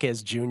Jaime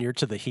Jaquez Jr.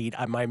 to the Heat.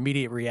 My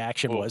immediate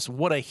reaction was,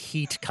 what a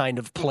Heat kind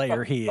of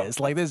player he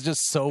is. Like, this is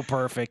just so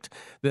perfect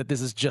that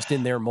this is just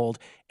in their mold.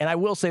 And I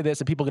will say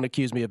this, and people can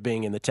accuse me of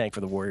being in the tank for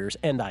the Warriors,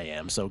 and I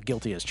am, so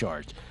guilty as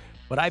charged.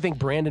 But I think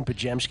Brandon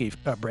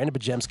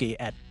Podziemski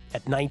at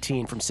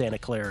 19 from Santa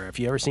Clara, if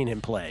you ever seen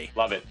him play.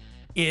 Love it.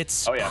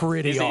 It's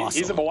pretty awesome.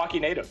 He's a Milwaukee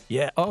native.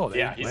 Yeah. Oh,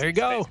 there you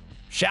go. Amazing.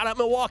 Shout out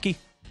Milwaukee.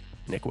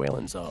 Nick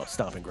Whalen's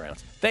stomping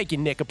grounds. Thank you,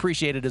 Nick.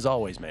 Appreciate it as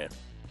always, man.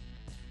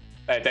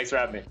 Hey, thanks for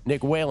having me.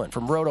 Nick Whalen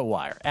from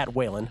RotoWire at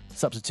Whalen.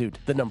 Substitute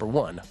the number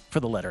 1 for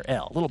the letter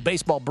L. Little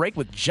baseball break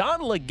with John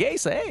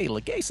Legasa. Hey,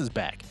 Legasa's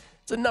back.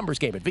 It's a numbers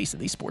game at VSiN,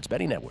 the Sports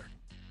Betting Network.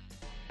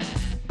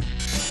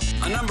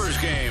 A numbers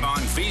game on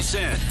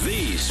VSiN,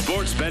 the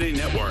Sports Betting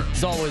Network.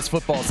 It's always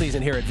football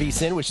season here at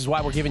VSiN, which is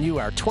why we're giving you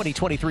our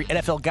 2023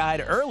 NFL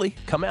guide early,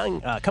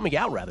 coming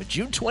out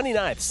June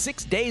 29th,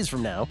 6 days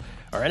from now.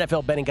 Our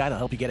NFL betting guide will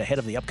help you get ahead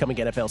of the upcoming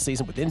NFL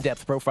season with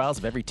in-depth profiles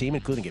of every team,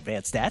 including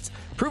advanced stats,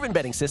 proven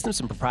betting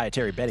systems, and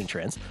proprietary betting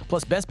trends,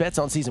 plus best bets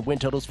on season win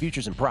totals,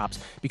 futures, and props.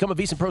 Become a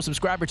VSiN Pro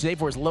subscriber today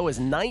for as low as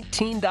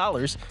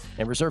 $19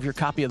 and reserve your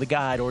copy of the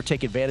guide, or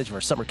take advantage of our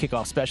summer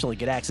kickoff special and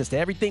get access to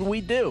everything we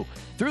do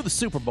through the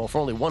Super Bowl for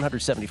only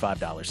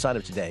 $175. Sign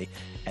up today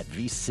at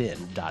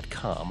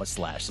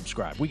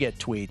vsin.com/subscribe. We get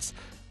tweets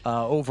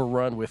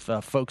overrun with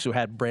folks who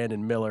had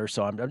Brandon Miller,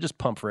 so I'm just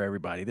pumped for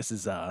everybody. This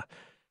is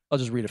I'll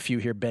just read a few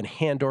here. Ben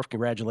Handorf,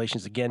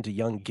 congratulations again to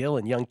young Gil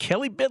and young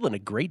Kelly Bidlin. A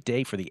great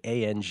day for the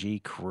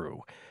ANG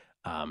crew.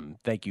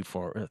 Thank you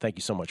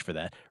so much for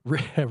that.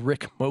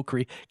 Rick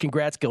Mokri,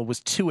 congrats, Gil.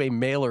 Was 2 a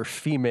male or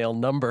female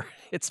number?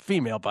 It's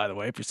female, by the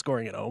way, if you're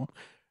scoring at home.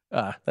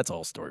 That's a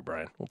whole story,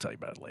 Brian. We'll tell you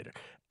about it later.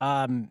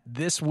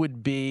 This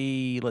would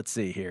be, let's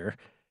see here.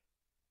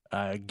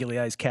 Gilly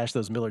Eyes cashed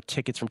those Miller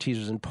tickets from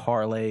teasers and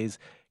parlays.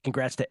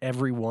 Congrats to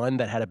everyone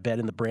that had a bet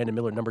in the Brandon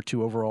Miller number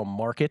 2 overall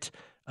market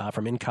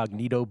from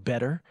Incognito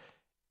Better.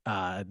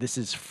 This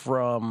is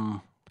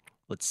from,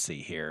 let's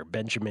see here,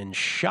 Benjamin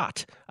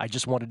Schott. I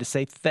just wanted to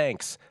say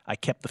thanks. I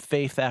kept the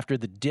faith after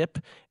the dip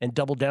and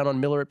doubled down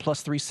on Miller at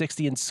plus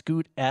 360 and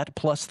Scoot at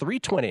plus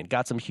 320 and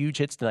got some huge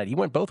hits tonight. He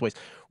went both ways.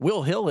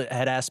 Will Hill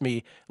had asked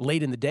me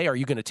late in the day, are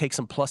you going to take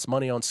some plus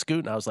money on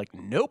Scoot? And I was like,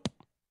 nope,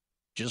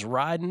 just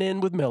riding in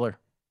with Miller.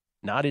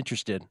 Not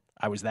interested.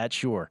 I was that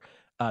sure.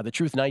 The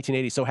Truth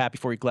 1980, so happy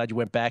for you. Glad you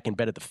went back and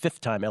bet at the 5th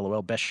time.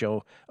 LOL, best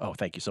show. Oh,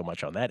 thank you so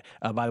much on that.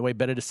 By the way,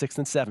 bet at a 6th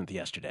and 7th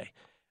yesterday.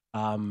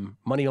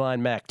 Moneyline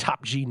Mac,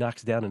 Top G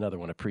knocks down another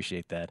one.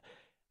 Appreciate that.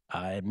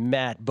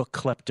 Matt, Book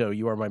Klepto,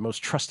 you are my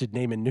most trusted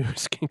name in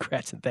news.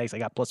 Congrats and thanks. I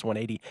got plus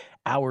 180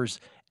 hours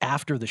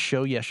after the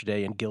show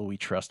yesterday, and Gil, we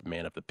trust,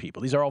 man of the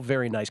people. These are all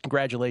very nice.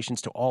 Congratulations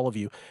to all of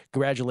you.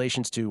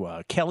 Congratulations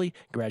to Kelly.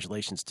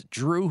 Congratulations to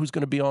Drew, who's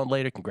going to be on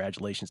later.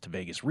 Congratulations to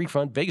Vegas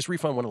Refund. Vegas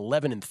Refund went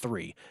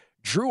 11-3.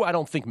 Drew, I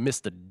don't think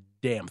missed a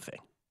damn thing.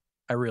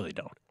 I really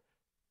don't.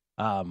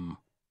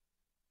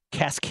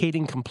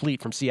 Cascading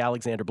complete from C.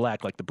 Alexander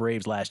Black, like the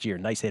Braves last year.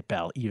 Nice hit,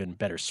 pal. Even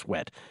better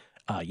sweat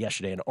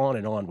yesterday, and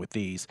on with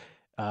these.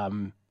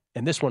 And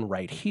this one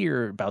right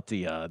here about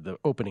the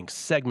opening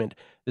segment.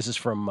 This is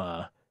from,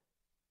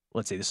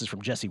 this is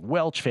from Jesse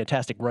Welch.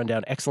 Fantastic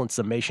rundown, excellent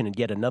summation, and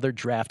yet another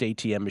draft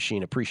ATM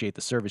machine. Appreciate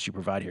the service you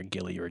provide here,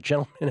 Gilly. You're a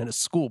gentleman in a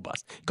school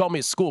bus. He called me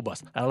a school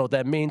bus. I don't know what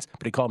that means,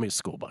 but he called me a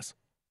school bus.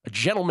 A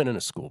gentleman in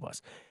a school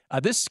bus.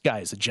 This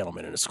guy is a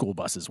gentleman in a school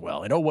bus as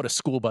well. And oh, what a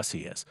school bus he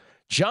is.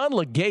 John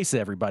Legasa,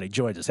 everybody,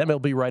 joins us.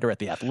 MLB writer at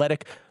The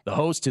Athletic, the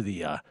host to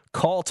the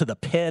Call to the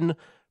Pen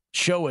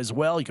show as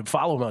well. You can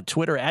follow him on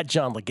Twitter at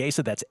John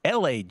Legasa. That's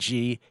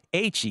Laghezza,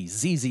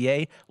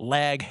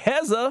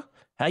 Laghezza.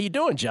 How you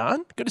doing,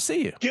 John? Good to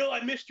see you. Gil,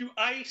 I missed you.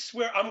 I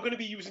swear I'm going to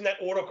be using that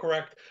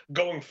autocorrect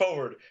going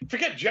forward.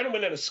 Forget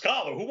gentleman and a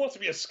scholar. Who wants to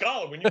be a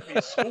scholar when you can be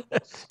a school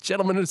bus?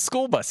 Gentleman in a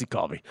school bus, he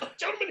called me.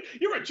 Gentleman,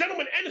 you're a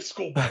gentleman and a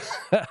school bus.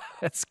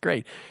 That's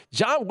great.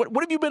 John, what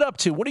have you been up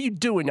to? What are you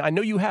doing? I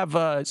know you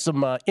have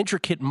some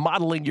intricate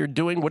modeling you're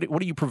doing. What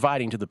are you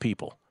providing to the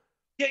people?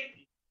 Yeah,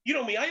 you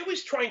know me. I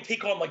always try and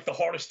take on like the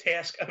hardest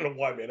task. I don't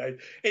know why, man.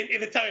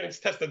 In Italian, it's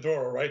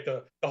testaduro, right?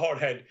 The hard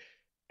head.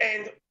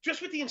 And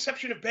just with the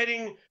inception of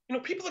betting,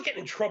 people are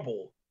getting in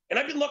trouble. And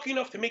I've been lucky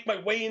enough to make my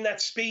way in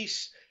that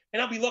space, and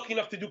I'll be lucky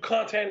enough to do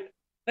content.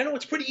 I know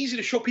it's pretty easy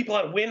to show people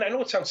how to win. I know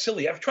it sounds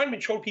silly. I've tried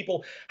to show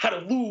people how to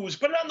lose,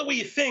 but not in the way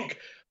you think,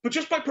 but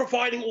just by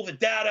providing all the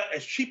data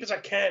as cheap as I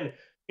can.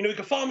 You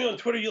can follow me on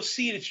Twitter. You'll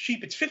see it. It's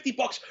cheap. It's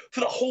 $50 for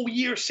the whole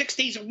year, 6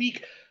 days a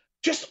week.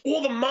 Just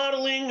all the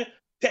modeling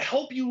to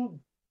help you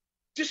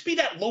just be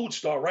that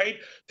lodestar, right?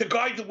 To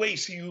guide the way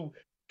so you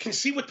can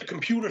see what the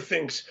computer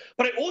thinks,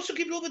 but I also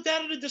give you all the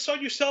data to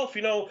decide yourself.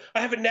 You know, I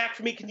have a knack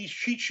for making these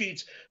cheat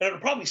sheets, and it'll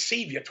probably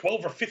save you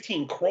 12 or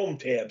 15 Chrome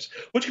tabs,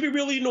 which can be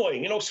really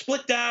annoying. You know,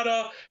 split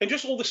data and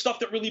just all the stuff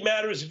that really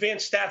matters,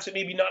 advanced stats that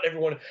maybe not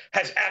everyone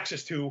has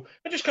access to,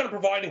 and just kind of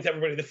providing to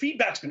everybody. The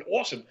feedback's been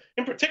awesome,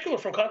 in particular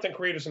from content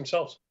creators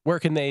themselves. Where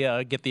can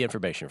they get the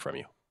information from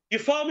you? You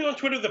follow me on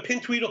Twitter, the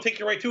pinned tweet will take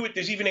you right to it.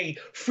 There's even a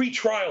free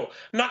trial.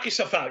 Knock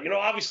yourself out. You know,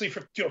 obviously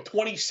for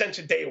 20 cents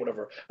a day or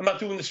whatever. I'm not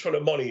doing this for the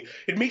money.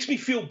 It makes me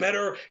feel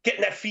better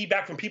getting that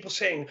feedback from people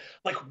saying,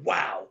 like,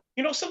 wow.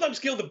 You know, sometimes,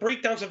 Gil, the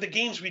breakdowns of the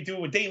games we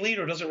do a day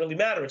later doesn't really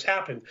matter. It's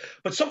happened.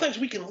 But sometimes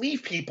we can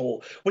leave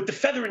people with the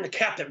feather in the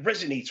cap that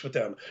resonates with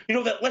them. You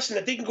know, that lesson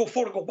that they can go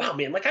forward and go, wow,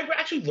 man, like I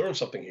actually learned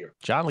something here.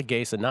 John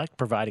Legasa not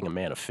providing a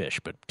man a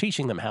fish, but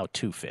teaching them how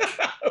to fish.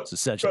 That's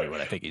essentially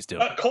what I think he's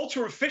doing.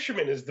 Culture of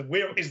fishermen is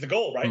the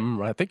goal,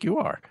 right? I think you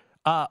are.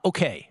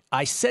 Okay,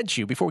 I sent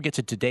you, before we get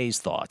to today's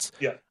thoughts,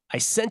 I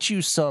sent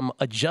you some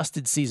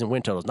adjusted season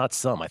win totals. Not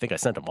some. I think I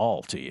sent them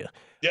all to you.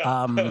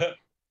 Yeah.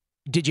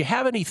 Did you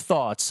have any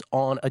thoughts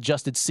on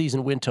adjusted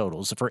season win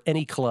totals for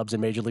any clubs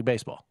in Major League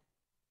Baseball?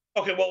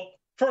 Okay, well,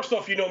 first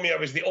off, you know me, I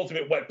was the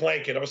ultimate wet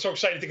blanket. I was so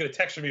excited to get a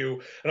text from you,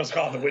 and I was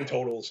calling the win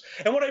totals.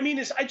 And what I mean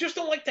is I just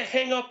don't like to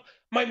hang up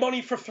my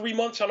money for 3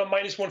 months on a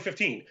minus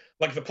 115.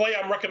 Like the play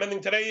I'm recommending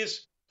today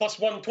is plus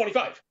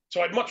 125.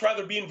 So I'd much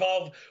rather be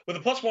involved with a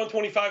plus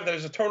 125 that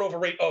is a turnover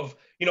rate of,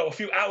 you know, a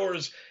few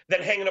hours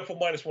than hanging up for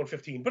minus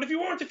 115. But if you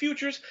are into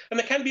futures, and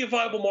there can be a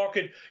viable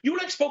market, you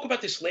and I spoke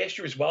about this last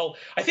year as well.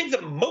 I think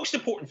the most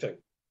important thing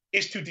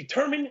is to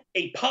determine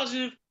a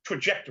positive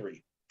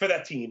trajectory for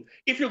that team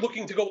if you're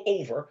looking to go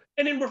over,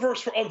 and in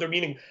reverse for under,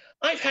 meaning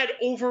I've had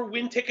over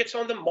win tickets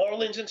on the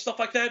Marlins and stuff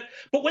like that,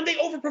 but when they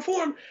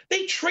overperform,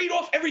 they trade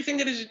off everything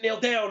that isn't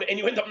nailed down and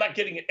you end up not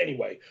getting it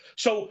anyway.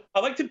 So I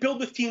like to build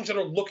with teams that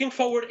are looking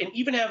forward and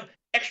even have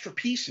extra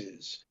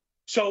pieces.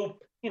 So,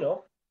 you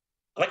know,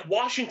 I like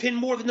Washington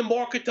more than the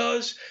market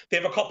does. They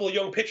have a couple of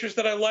young pitchers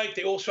that I like.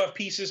 They also have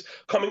pieces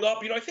coming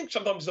up. You know, I think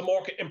sometimes the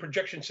market and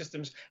projection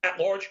systems at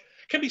large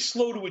can be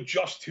slow to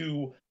adjust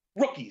to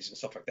rookies and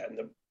stuff like that.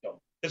 And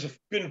there's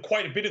been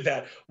quite a bit of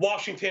that.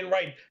 Washington,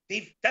 right?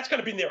 That's kind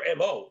of been their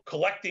MO,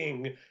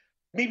 collecting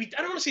maybe,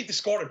 I don't want to say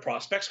discarded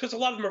prospects, because a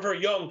lot of them are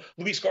very young.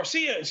 Luis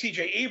Garcia and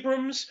C.J.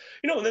 Abrams,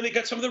 you know, and then they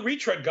got some of the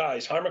retread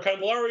guys, Heimer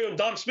Candelario and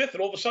Dom Smith,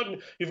 and all of a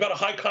sudden you've got a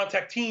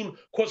high-contact team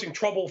causing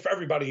trouble for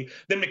everybody.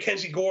 Then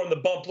Mackenzie Gore on the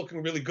bump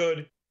looking really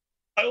good.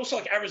 I also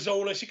like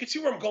Arizona, so you can see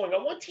where I'm going. I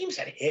want teams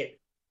that hit.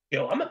 You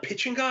know, I'm a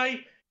pitching guy,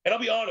 and I'll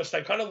be honest,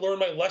 I kind of learned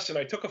my lesson.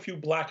 I took a few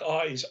black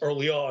eyes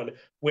early on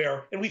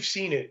where, and we've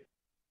seen it,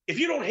 if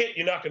you don't hit,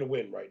 you're not going to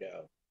win right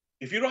now.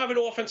 If you don't have an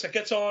offense that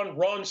gets on,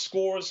 runs,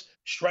 scores,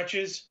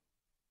 stretches,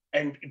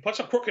 and puts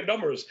up crooked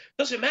numbers,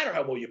 doesn't matter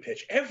how well you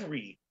pitch.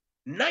 Every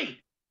night,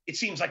 it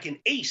seems like an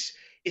ace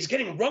is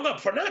getting rung up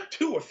for not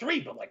 2 or 3,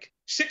 but like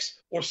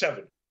 6 or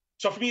 7.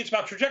 So for me, it's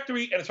about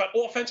trajectory and it's about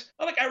offense.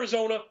 I like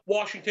Arizona,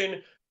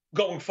 Washington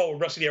going forward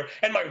rest of the year.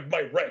 And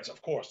my Reds,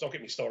 of course. Don't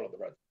get me started on the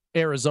Reds.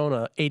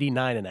 Arizona,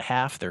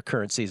 89.5, their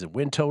current season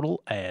win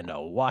total, and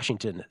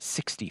Washington,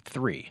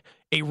 63.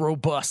 A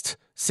robust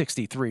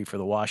 63 for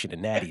the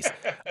Washington Natties.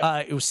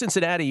 It was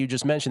Cincinnati you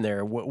just mentioned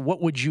there.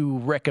 What would you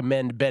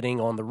recommend betting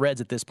on the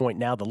Reds at this point,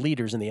 now the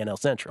leaders in the NL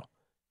Central?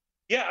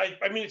 Yeah,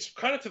 I mean, it's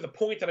kind of to the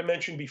point that I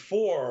mentioned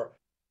before,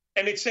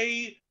 and it's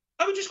I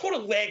would just call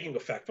it a lagging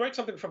effect, right?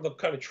 Something from the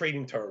kind of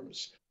trading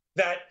terms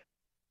that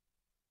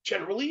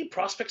generally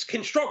prospects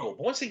can struggle,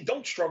 but once they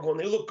don't struggle and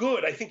they look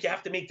good, I think you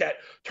have to make that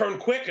turn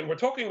quick. And we're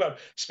talking about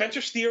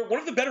Spencer Steer,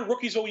 one of the better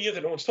rookies all year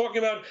that no one's talking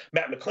about.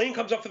 Matt McClain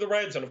comes up for the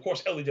Reds, and of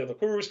course Elly De La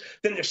Cruz.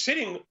 Then they're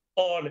sitting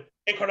on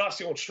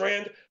Encarnacion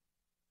Strand.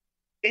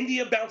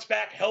 India bounced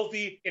back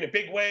healthy in a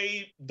big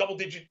way,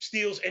 double-digit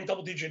steals and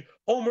double-digit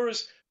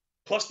homers.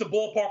 Plus the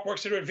ballpark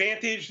works to their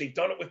advantage. They've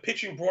done it with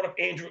pitching, brought up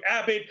Andrew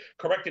Abbott,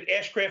 corrected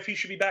Ashcraft, he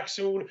should be back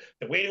soon.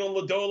 They're waiting on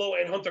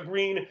Lodolo and Hunter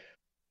Green.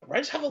 The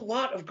Reds have a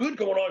lot of good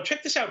going on.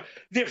 Check this out.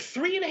 They're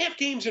 3.5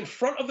 games in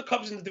front of the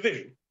Cubs in the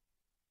division,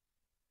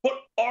 but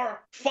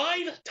are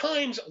 5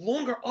 times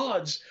longer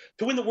odds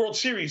to win the World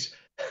Series.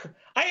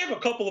 I have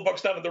a couple of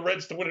bucks down on the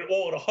Reds to win it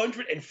all at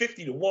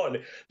 150 to 1.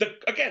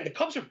 Again, the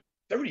Cubs are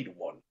 30 to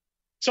 1.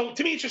 So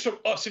to me, it's just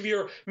a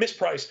severe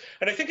misprice.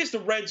 And I think as the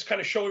Reds kind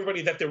of show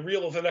everybody that they're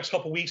real over the next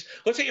couple of weeks,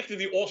 let's say after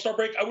the All-Star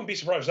break, I wouldn't be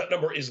surprised if that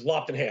number is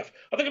lopped in half.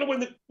 Are they going to win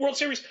the World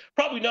Series?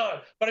 Probably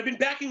not. But I've been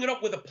backing it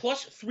up with a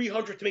plus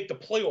 300 to make the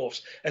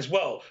playoffs as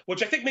well,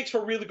 which I think makes for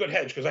a really good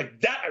hedge, because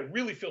I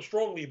really feel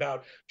strongly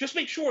about. Just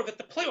make sure that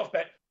the playoff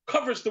bet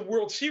covers the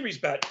World Series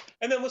bet.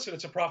 And then, listen,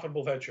 it's a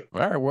profitable venture.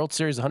 All right, World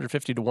Series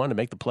 150 to 1 to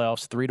make the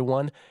playoffs 3 to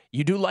 1.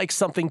 You do like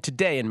something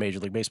today in Major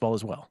League Baseball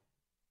as well.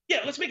 Yeah,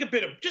 let's make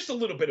just a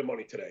little bit of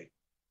money today.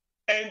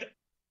 And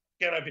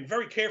again, I've been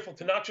very careful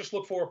to not just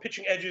look for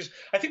pitching edges.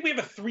 I think we have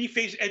a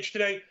 3-phase edge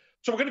today.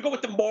 So we're going to go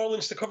with the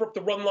Marlins to cover up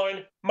the run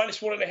line, minus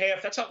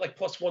 1.5. That's not like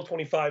plus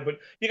 125, but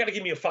you got to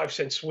give me a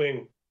 5-cent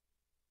swing.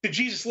 The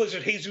Jesus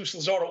Lizard, Jesus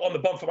Luzardo on the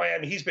bump for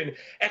Miami. He's been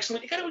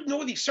excellent. You got to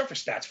ignore these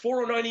surface stats.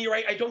 409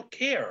 ERA, I don't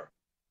care.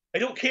 I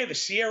don't care. The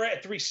Sierra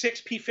at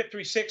 3.6, PFIP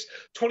 3.6,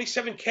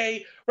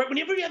 27K. Right?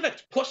 Whenever you have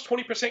that plus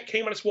 20%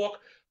 K minus walk,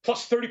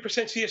 plus 30%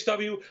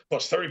 CSW,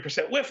 plus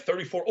 30% lift,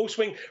 34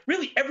 O-swing,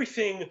 really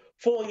everything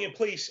falling in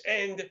place.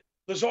 And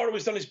Luzardo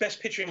has done his best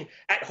pitching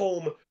at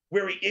home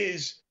where he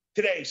is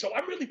today. So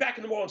I'm really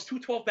backing the Marlins.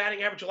 212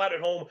 batting average allowed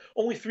at home,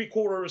 only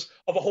 3/4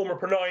 of a homer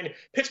per 9.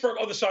 Pittsburgh,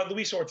 other side,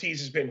 Luis Ortiz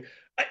has been,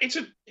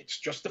 it's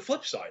just the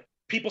flip side.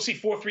 People see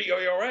 4.3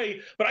 ERA,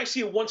 but I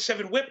see a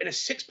 1.7 whip and a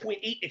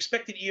 6.8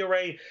 expected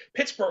ERA.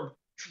 Pittsburgh,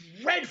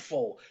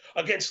 dreadful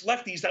against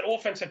lefties. That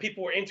offense that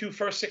people were into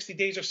first 60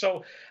 days or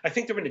so, I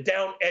think they're in the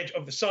down edge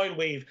of the sine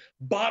wave.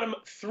 Bottom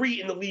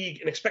 3 in the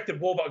league in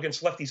expected WOBA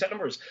against lefties. That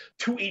number is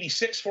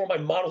 286 for my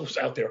models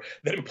out there.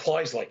 That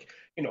implies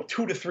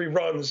 2 to 3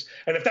 runs.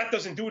 And if that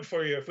doesn't do it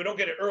for you, if we don't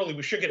get it early,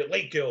 we should get it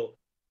late, Gil.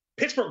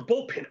 Pittsburgh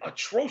bullpen,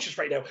 atrocious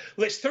right now.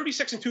 Last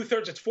 36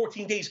 2/3, it's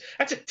 14 days.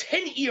 That's a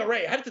 10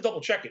 ERA. I had to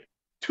double check it.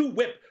 2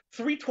 whip,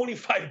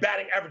 325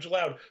 batting average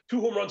allowed,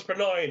 2 home runs per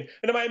 9.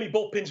 And the Miami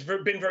bullpen's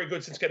been very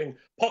good since getting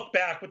Puck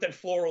back, but then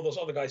Floro, those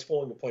other guys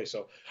falling into place.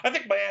 So I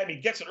think Miami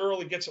gets it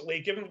early, gets it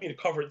late, giving me to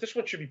cover it. This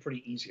one should be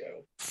pretty easy, I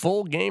hope.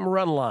 Full game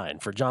run line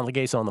for John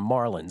Legace on the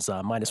Marlins,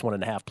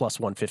 -1.5, plus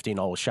 115.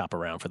 Always shop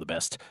around for the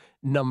best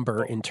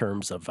number in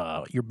terms of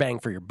your bang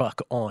for your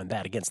buck on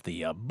that against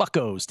the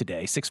Buccos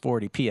today,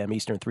 6:40 p.m.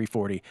 Eastern,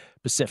 3:40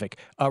 Pacific.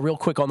 Real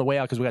quick on the way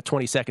out, because we got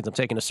 20 seconds, I'm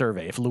taking a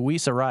survey. If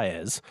Luis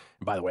Arraez,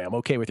 and by the way, I'm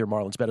okay with your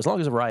Marlins bet, as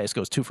long as Arraez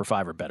goes 2 for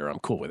 5 or better, I'm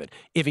cool with it.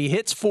 If he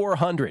hits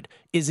 400,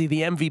 is he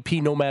the MVP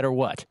no matter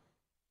what?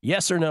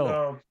 Yes or no?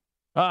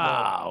 No.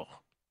 Oh.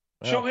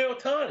 Shohei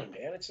Ohtani,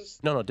 man. It's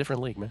just... No,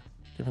 different league, man.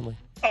 Different league.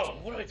 Oh,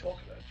 what am I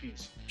talking about?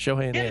 Jeez.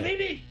 Shohei and yeah,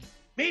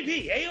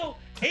 maybe. AL,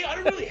 I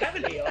don't really have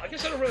an AL. I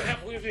guess I don't really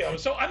have an AL.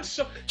 So I'm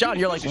so... John,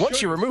 you're like,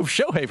 once you remove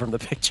Shohei from the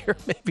picture,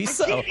 maybe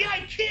so. I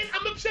can't.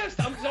 I'm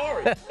obsessed. I'm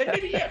sorry. And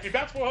maybe, if he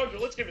bats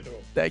 400, let's give it to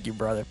him. Thank you,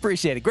 brother.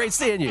 Appreciate it. Great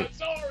seeing you.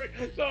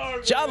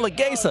 Sorry. John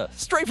Legace,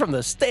 straight from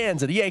the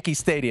stands at Yankee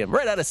Stadium,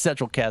 right out of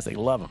Central Casting.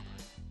 Love him.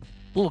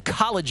 A little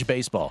college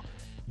baseball.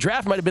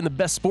 Draft might have been the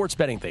best sports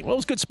betting thing. Well, it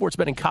was good sports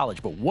betting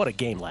college, but what a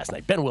game last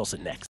night. Ben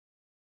Wilson next.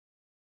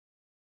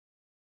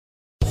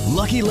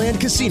 Lucky Land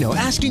Casino,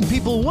 asking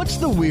people, what's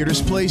the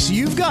weirdest place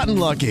you've gotten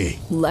lucky?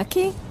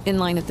 Lucky? In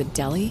line at the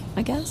deli,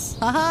 I guess?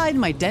 Aha, in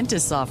my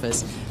dentist's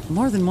office.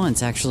 More than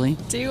once, actually.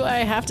 Do I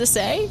have to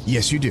say?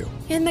 Yes, you do.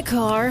 In the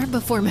car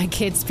before my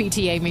kids'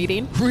 PTA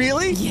meeting.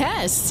 Really?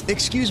 Yes.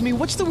 Excuse me,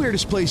 what's the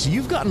weirdest place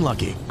you've gotten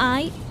lucky?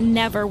 I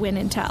never win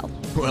and tell.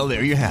 Well,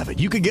 there you have it.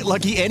 You can get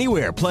lucky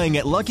anywhere, playing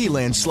at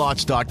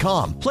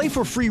LuckyLandSlots.com. Play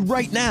for free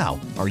right now.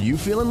 Are you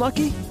feeling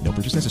lucky? No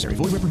purchase necessary.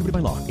 Void where prohibited by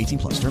law.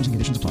 18+. Terms and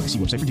conditions apply. See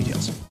website for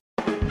details.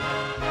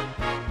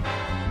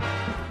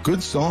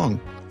 Good song.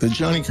 The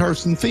Johnny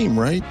Carson theme,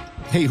 right?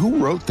 Hey, who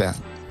wrote that?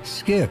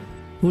 Skip,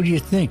 who do you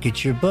think?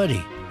 It's your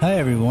buddy. Hi,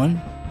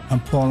 everyone. I'm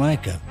Paul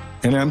Anka.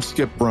 And I'm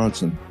Skip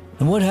Bronson.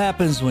 And what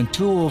happens when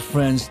two old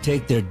friends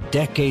take their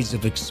decades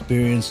of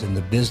experience in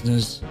the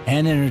business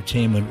and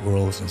entertainment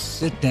worlds and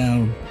sit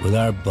down with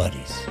our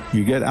buddies?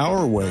 You get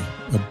Our Way,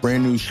 a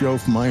brand new show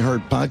from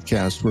iHeart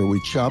Podcast where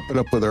we chop it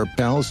up with our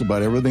pals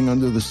about everything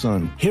under the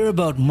sun. Hear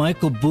about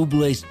Michael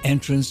Bublé's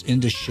entrance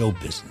into show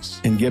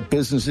business. And get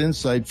business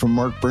insight from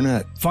Mark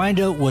Burnett. Find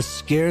out what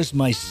scares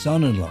my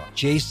son-in-law,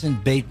 Jason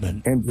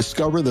Bateman. And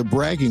discover the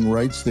bragging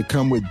rights that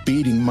come with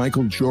beating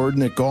Michael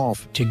Jordan at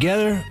golf.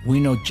 Together, we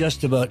know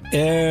just about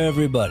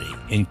everybody,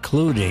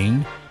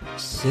 including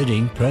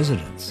sitting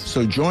presidents.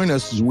 So join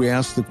us as we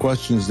ask the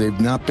questions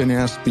they've not been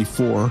asked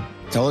before,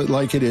 tell it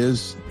like it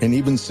is, and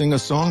even sing a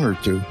song or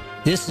two.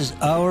 This is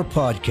our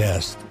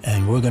podcast,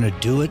 and we're going to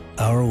do it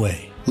our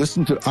way.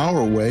 Listen to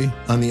Our Way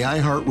on the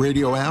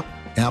iHeartRadio app,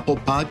 Apple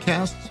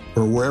Podcasts,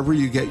 or wherever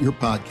you get your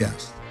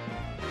podcasts.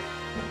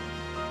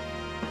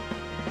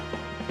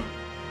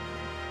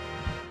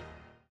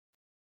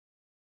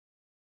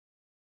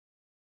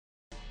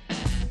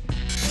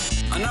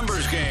 A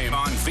numbers game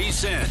on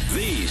VSiN,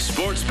 the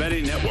sports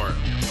betting network.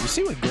 You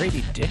see what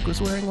Grady Dick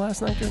was wearing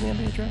last night during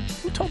the NBA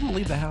draft? Who told him to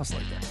leave the house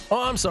like that?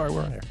 Oh, I'm sorry,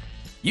 we're on air.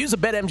 Use a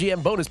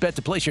BetMGM bonus bet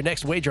to place your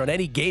next wager on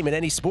any game in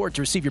any sport.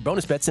 To receive your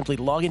bonus bet, simply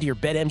log into your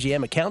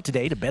BetMGM account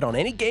today to bet on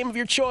any game of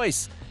your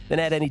choice. Then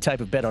add any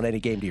type of bet on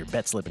any game to your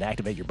bet slip and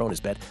activate your bonus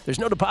bet. There's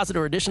no deposit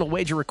or additional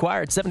wager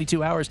required.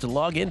 72 hours to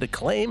log in, to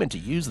claim, and to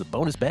use the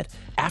bonus bet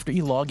after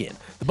you log in.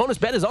 The bonus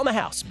bet is on the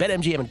house.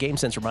 BetMGM and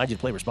GameSense remind you to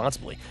play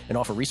responsibly and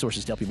offer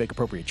resources to help you make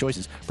appropriate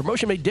choices.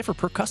 Promotion may differ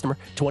per customer.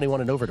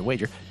 21 and over to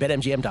wager.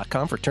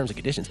 BetMGM.com for terms and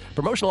conditions.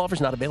 Promotional offers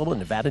not available in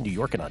Nevada, New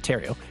York, and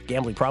Ontario.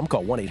 Gambling problem?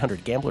 Call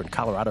 1-800-GAMBLER in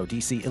Colorado,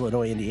 D.C.,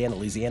 Illinois, Indiana,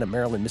 Louisiana,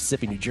 Maryland,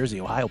 Mississippi, New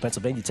Jersey, Ohio,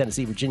 Pennsylvania,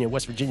 Tennessee, Virginia,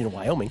 West Virginia, and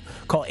Wyoming.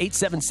 Call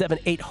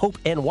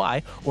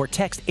 877-8-HOPE-NY or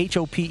text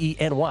HOPENY.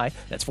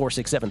 That's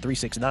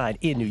 467-369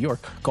 in New York.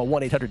 Call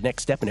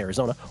 1-800-NEXT-STEP in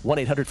Arizona,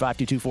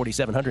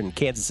 1-800-522-4700 in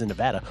Kansas and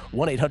Nevada,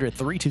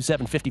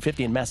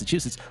 1-800-327-5050 in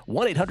Massachusetts,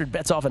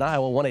 1-800-BETS-OFF in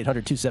Iowa,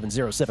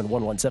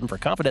 1-800-270-7117 for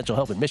confidential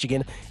help in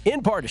Michigan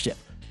in partnership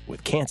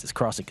with Kansas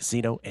Crossing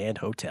Casino and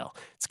Hotel.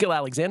 It's Gil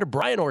Alexander,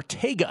 Brian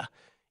Ortega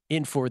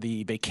in for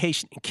the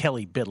vacation,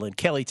 Kelly Bidlin.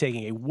 Kelly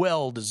taking a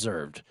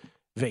well-deserved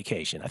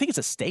vacation. I think it's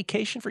a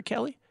staycation for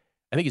Kelly.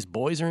 I think his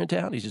boys are in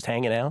town. He's just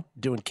hanging out,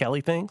 doing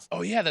Kelly things.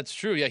 Oh, yeah, that's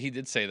true. Yeah, he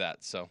did say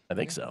that. So I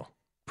think so.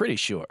 Pretty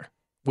sure.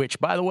 Which,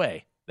 by the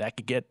way,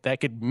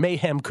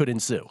 mayhem could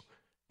ensue.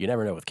 You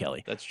never know with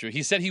Kelly. That's true.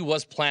 He said he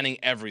was planning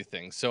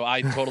everything. So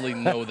I totally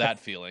know that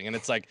feeling. And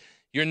it's like,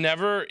 you're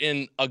never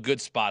in a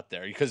good spot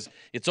there because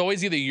it's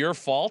always either your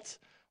fault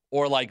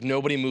or like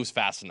nobody moves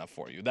fast enough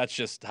for you. That's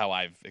just how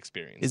I've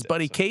experienced His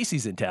buddy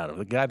Casey's in town.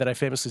 The guy that I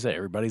famously say,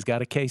 everybody's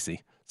got a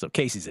Casey. So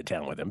Casey's in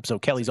town with him. So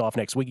Kelly's off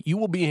next week. You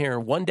will be here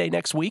one day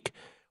next week.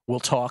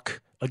 We'll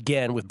talk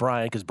again with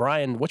Brian because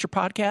Brian, what's your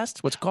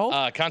podcast? What's it called?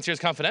 Concierge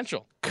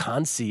Confidential.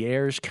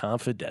 Concierge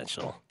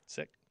Confidential.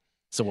 Sick.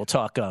 So we'll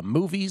talk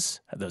movies,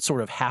 the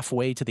sort of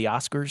halfway to the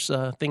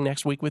Oscars thing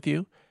next week with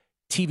you,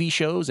 TV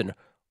shows, and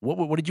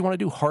what did you want to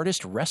do?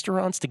 Hardest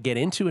restaurants to get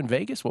into in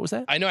Vegas? What was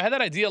that? I know. I had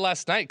that idea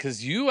last night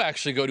because you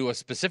actually go to a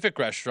specific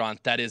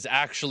restaurant that is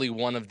actually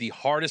one of the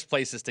hardest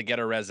places to get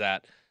a res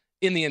at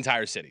in the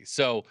entire city.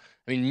 So,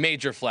 I mean,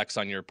 major flex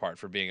on your part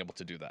for being able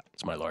to do that.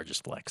 It's my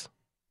largest flex.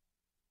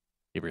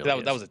 It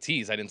really that was a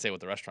tease. I didn't say what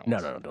the restaurant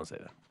was. No, don't say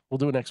that. We'll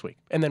do it next week.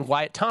 And then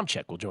Wyatt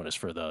Tomchek will join us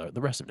for the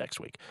rest of next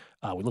week.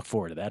 We look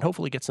forward to that.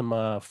 Hopefully get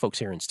some folks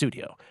here in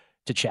studio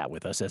to chat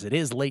with us as it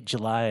is late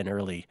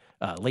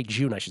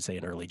June, I should say,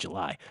 and early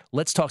July.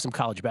 Let's talk some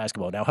college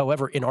basketball now.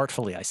 However,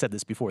 inartfully, I said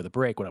this before the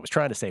break. What I was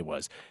trying to say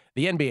was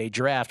the NBA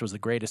draft was the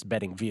greatest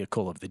betting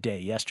vehicle of the day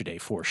yesterday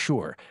for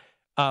sure.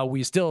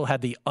 We still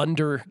had the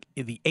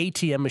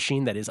ATM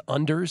machine that is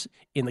unders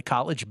in the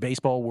college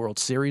baseball World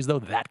Series, though.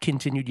 That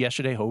continued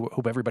yesterday.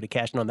 Hope everybody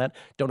cashed in on that.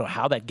 Don't know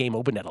how that game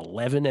opened at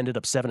 11, ended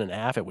up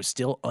 7.5. It was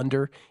still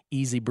under,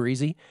 easy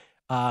breezy.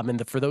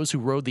 And for those who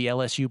rode the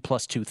LSU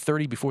plus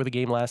 230 before the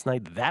game last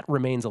night, that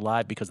remains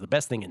alive because the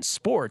best thing in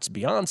sports,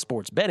 beyond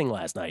sports betting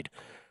last night,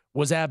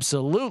 was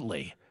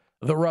absolutely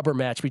the rubber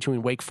match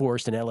between Wake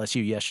Forest and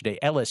LSU yesterday.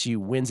 LSU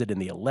wins it in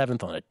the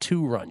 11th on a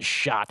 2-run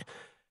shot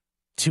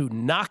to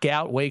knock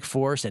out Wake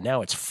Forest, and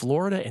now it's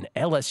Florida and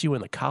LSU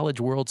in the College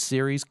World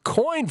Series.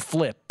 Coin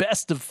flip,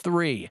 best of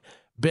 3.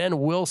 Ben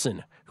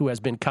Wilson, who has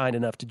been kind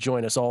enough to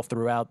join us all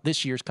throughout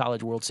this year's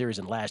College World Series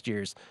and last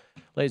year's.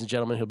 Ladies and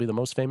gentlemen, he'll be the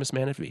most famous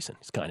man at VSiN.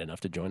 He's kind enough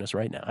to join us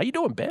right now. How you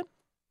doing, Ben?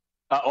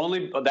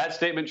 Only that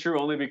statement true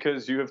only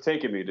because you have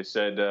taken me to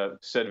said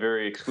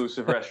very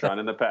exclusive restaurant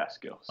in the past,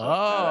 Gil.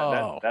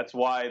 So, that's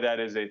why that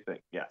is a thing.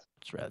 Yes,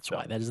 that's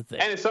why that is a thing.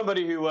 And as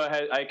somebody who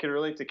I can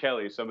relate to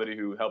Kelly, somebody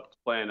who helped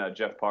plan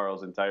Jeff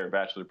Parles' entire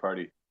bachelor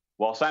party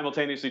while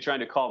simultaneously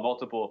trying to call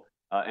multiple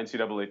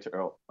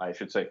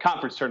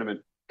conference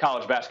tournament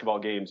college basketball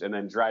games and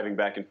then driving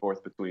back and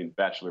forth between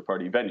bachelor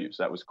party venues.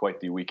 That was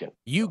quite the weekend.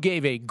 You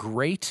gave a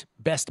great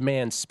best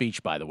man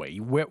speech, by the way.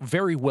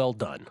 Very well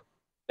done.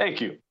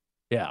 Thank you.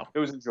 Yeah, it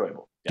was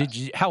enjoyable. Yes. Did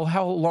you?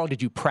 How long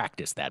did you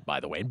practice that? By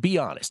the way, and be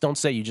honest. Don't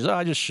say you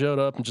I just showed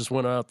up and just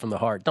went up from the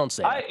heart. Don't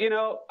say that.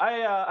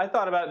 I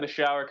thought about it in the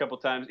shower a couple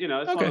times.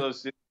 It's one of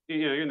those.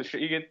 You're in the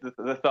you get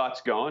the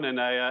thoughts going, and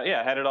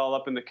I had it all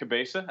up in the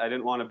cabeza. I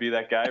didn't want to be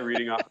that guy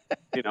reading off.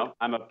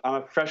 I'm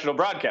a professional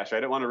broadcaster. I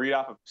didn't want to read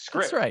off a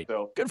script. That's right.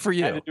 So good for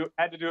you.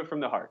 Had to do it from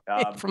the heart.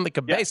 From the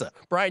cabeza.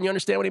 Yes. Brian, you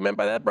understand what he meant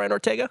by that? Brian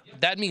Ortega.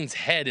 That means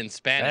head in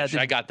Spanish.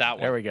 I got that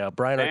one. There we go.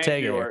 Brian Thank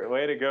Ortega. You,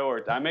 way to go.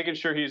 I'm making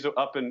sure he's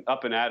up and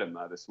at him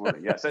this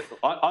morning. Yes.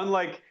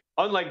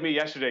 Unlike me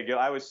yesterday, Gil,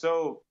 I was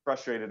so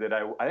frustrated that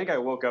I think I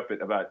woke up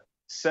at about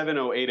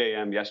 7:08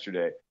 a.m.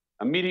 yesterday.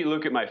 Immediately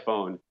look at my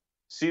phone.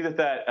 See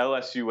that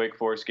LSU Wake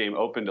Forest game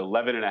opened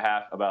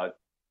 11.5 about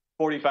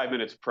 45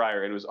 minutes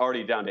prior and was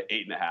already down to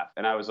 8.5.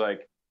 And I was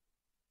like,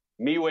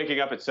 me waking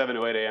up at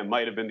 7:08 a.m.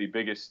 might have been the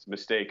biggest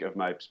mistake of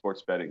my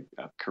sports betting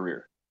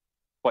career.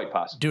 Quite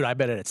possible. Dude, I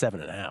bet it at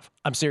 7.5.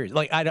 I'm serious.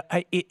 Like,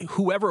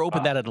 whoever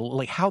opened that at,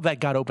 how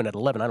that got open at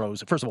 11, I don't know.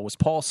 First of all, it was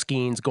Paul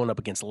Skeens going up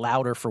against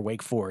Louder for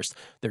Wake Forest.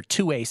 They're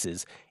two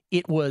aces.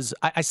 It was,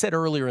 I said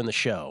earlier in the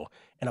show,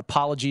 and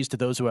apologies to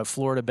those who have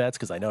Florida bets,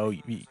 because I know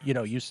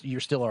you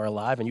still are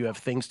alive and you have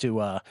things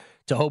to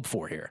hope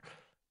for here.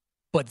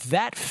 But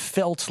that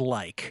felt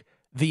like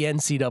the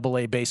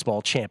NCAA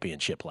baseball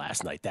championship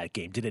last night. That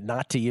game, did it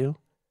not to you?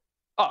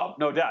 Oh,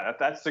 no doubt.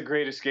 That's the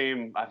greatest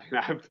game.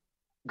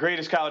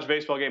 Greatest college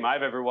baseball game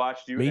I've ever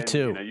watched. Me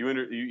too.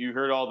 You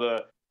heard all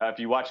the. If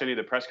you watch any of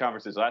the press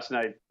conferences last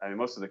night,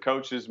 most of the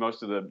coaches,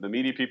 most of the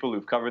media people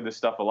who've covered this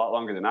stuff a lot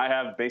longer than I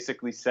have,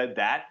 basically said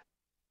that.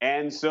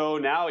 And so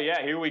now,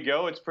 here we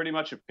go. It's pretty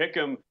much a pick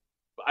 'em.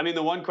 I mean,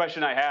 the one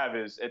question I have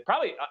is,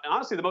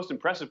 honestly, the most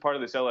impressive part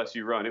of this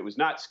LSU run, it was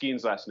not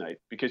Skeens last night,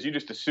 because you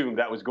just assumed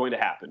that was going to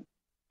happen.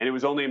 And it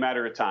was only a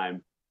matter of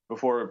time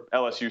before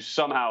LSU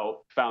somehow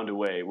found a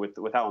way with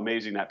how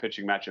amazing that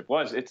pitching matchup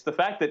was. It's the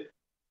fact that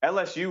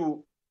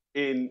LSU,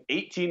 in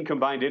 18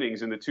 combined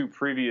innings in the two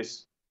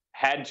previous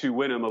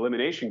had-to-win-them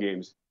elimination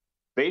games,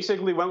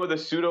 basically went with a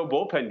pseudo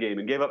bullpen game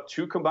and gave up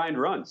 2 combined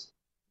runs.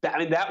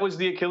 That was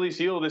the Achilles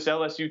heel of this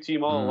LSU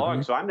team all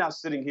along. So I'm now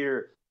sitting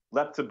here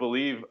left to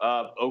believe,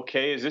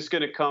 is this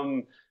going to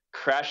come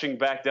crashing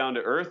back down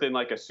to earth in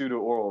like a pseudo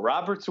Oral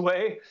Roberts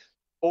way?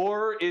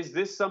 Or is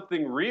this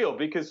something real?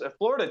 Because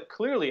Florida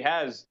clearly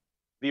has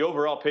the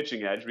overall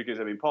pitching edge because,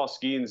 I mean, Paul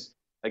Skeens,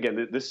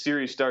 again, this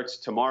series starts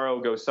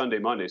tomorrow, goes Sunday,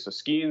 Monday. So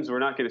Skeens, we're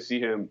not going to see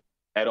him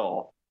at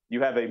all.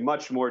 You have a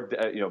much more,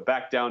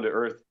 back down to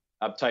earth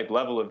type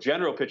level of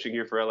general pitching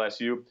here for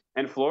LSU.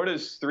 And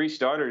Florida's 3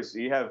 starters,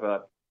 you have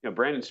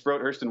Brandon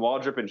Sproat, Hurston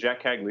Waldrop, and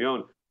Jack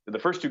Caglione. The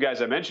first 2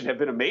 guys I mentioned have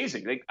been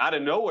amazing. Out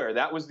of nowhere,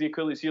 that was the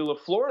Achilles heel of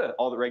Florida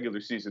all the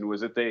regular season,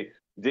 was that they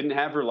didn't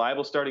have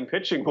reliable starting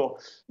pitching. Well,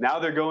 now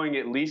they're going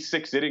at least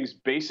 6 innings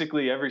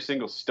basically every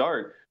single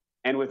start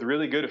and with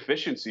really good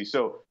efficiency.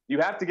 So you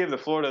have to give the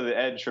Florida the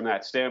edge from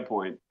that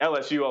standpoint.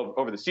 LSU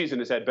over the season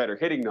has had better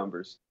hitting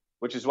numbers,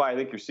 which is why I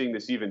think you're seeing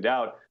this evened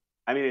out.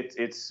 I mean,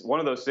 it's one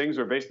of those things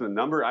where based on the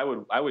number,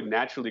 I would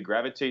naturally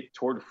gravitate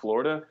toward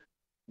Florida.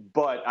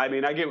 But, I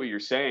mean, I get what you're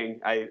saying.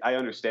 I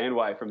understand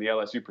why, from the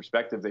LSU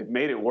perspective, they've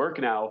made it work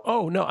now.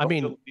 Oh, no, I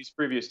mean, these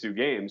previous 2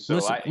 games. So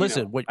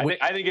listen,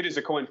 I think it is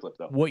a coin flip,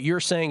 though. What you're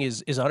saying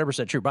is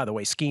 100% true. By the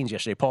way, Skeens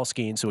yesterday, Paul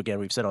Skeens, who, again,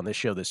 we've said on this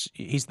show,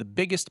 he's the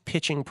biggest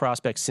pitching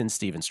prospect since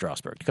Steven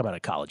Strasburg to come out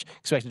of college.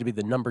 Expected to be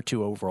the number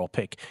 2 overall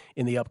pick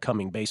in the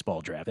upcoming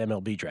baseball draft,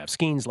 MLB draft.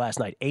 Skeens last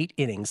night, 8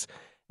 innings,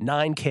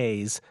 9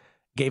 Ks,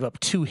 gave up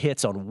 2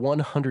 hits on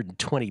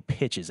 120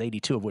 pitches,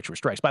 82 of which were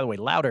strikes. By the way,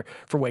 Lauder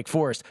for Wake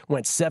Forest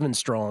went 7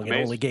 strong and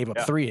only gave up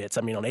 3 hits.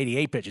 I mean, on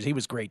 88 pitches, he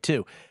was great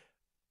too.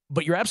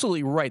 But you're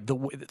absolutely right.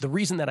 The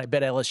reason that I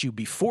bet LSU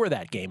before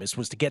that game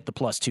was to get the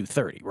plus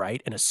 230,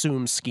 right? And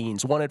assume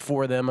Skeens won it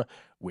for them,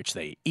 which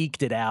they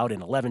eked it out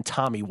in 11.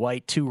 Tommy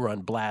White,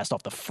 2-run blast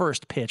off the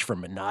first pitch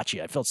from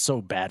Minacci. I felt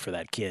so bad for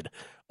that kid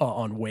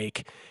on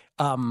Wake.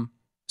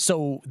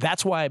 So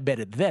that's why I bet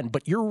it then.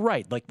 But you're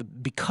right.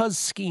 Because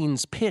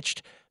Skeens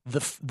pitched,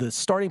 the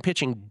starting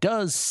pitching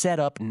does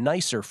set up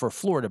nicer for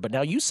Florida. But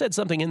now you said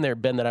something in there,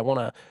 Ben, that I want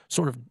to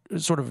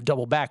sort of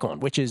double back on,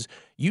 which is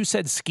you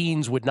said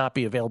Skeens would not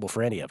be available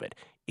for any of it.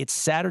 It's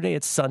Saturday,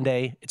 it's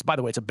Sunday. By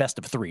the way, it's a best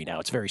of 3 now.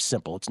 It's very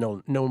simple. It's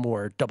no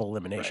more double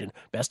elimination.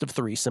 Right. Best of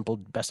 3, simple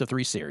best of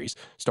 3 series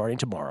starting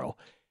tomorrow.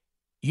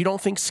 You don't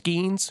think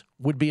Skeens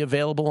would be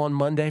available on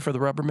Monday for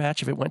the rubber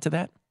match if it went to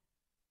that?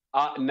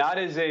 Not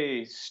as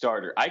a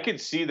starter. I could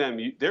see them.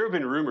 There have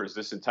been rumors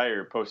this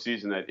entire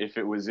postseason that if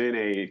it was in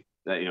a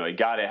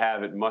gotta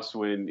have it, must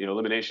win,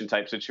 elimination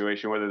type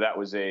situation, whether that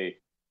was a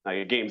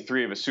game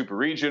 3 of a super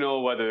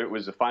regional, whether it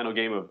was the final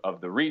game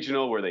of the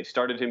regional where they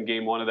started him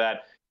game 1 of that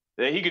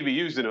he could be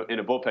used in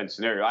a bullpen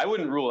scenario. I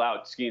wouldn't rule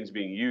out Skeens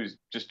being used,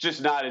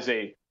 just not as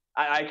a.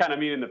 I kind of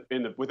mean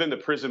within the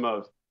prism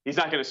of he's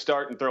not going to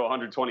start and throw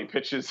 120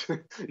 pitches,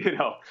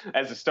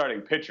 as a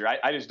starting pitcher.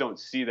 I just don't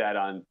see that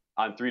on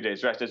 3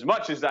 days rest. As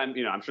much as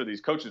I'm sure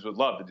these coaches would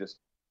love to just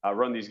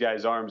run these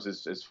guys' arms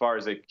as far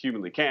as they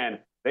humanly can.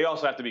 They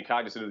also have to be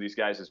cognizant of these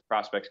guys as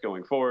prospects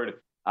going forward,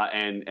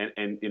 and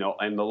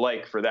the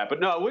like for that. But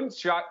no, it wouldn't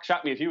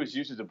shock me if he was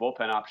used as a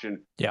bullpen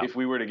option if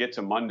we were to get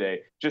to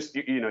Monday. Just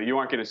you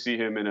aren't going to see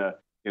him in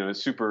a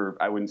super,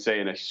 I wouldn't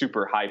say in a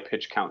super high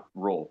pitch count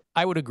role.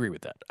 I would agree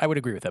with that.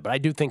 But I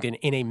do think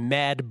in a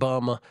mad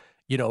bum,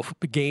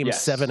 game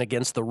 7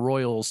 against the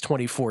Royals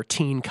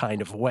 2014 kind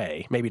of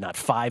way, maybe not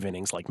 5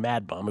 innings like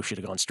Mad Bum, who should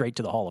have gone straight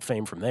to the Hall of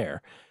Fame from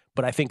there.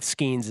 But I think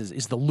Skeens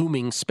is the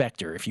looming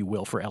specter, if you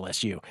will, for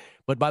LSU.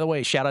 But by the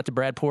way, shout out to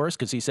Brad Porras,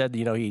 because he said,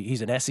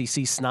 he's an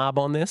SEC snob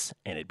on this,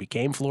 and it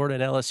became Florida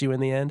and LSU in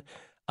the end.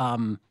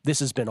 This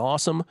has been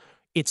awesome.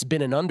 It's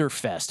been an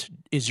underfest.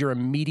 Is your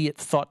immediate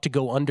thought to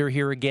go under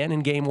here again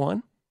in game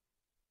 1?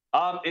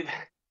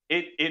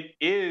 It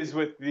is.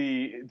 With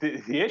the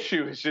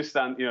issue is just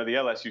on the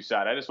LSU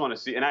side. I just want to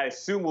see, and I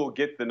assume we'll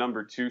get the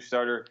number 2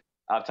 starter,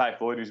 Ty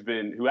Floyd,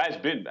 who has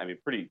been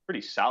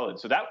pretty solid.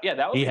 So that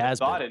would be a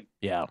thought. And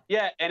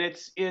and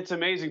it's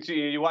amazing too.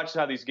 You watch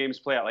how these games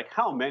play out. Like,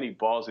 how many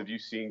balls have you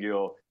seen,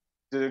 Gil?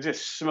 They're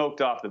just smoked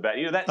off the bat.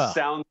 That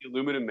sound the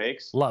aluminum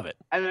makes. Love it.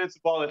 And then it's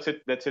the ball that's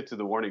hit to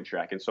the warning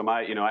track. And so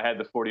I had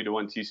the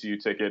 40-1 TCU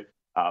ticket.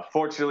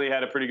 Fortunately,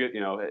 had a pretty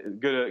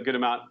good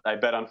amount I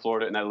bet on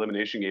Florida in that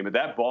elimination game. But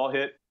that ball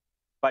hit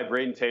by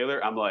Braden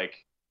Taylor, I'm like,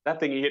 that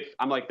thing he hit,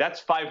 I'm like, that's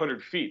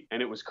 500 feet,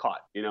 and it was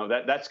caught.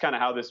 That's kind of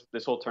how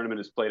this whole tournament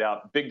has played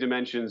out. Big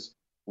dimensions,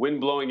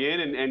 wind blowing in,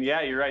 and yeah,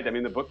 you're right. I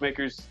mean, the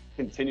bookmakers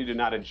continue to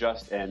not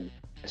adjust, and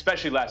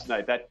especially last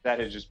night, that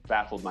has just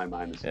baffled my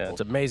mind. It's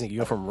amazing. You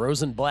go from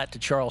Rosenblatt to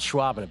Charles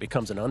Schwab, and it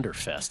becomes an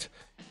underfest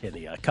in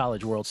the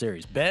College World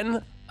Series.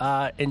 Ben,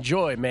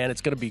 enjoy, man.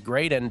 It's going to be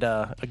great. And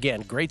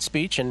again, great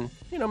speech. And,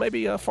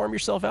 maybe farm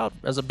yourself out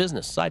as a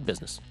business, side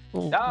business.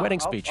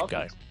 Wedding speech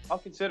guy. I'll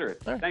consider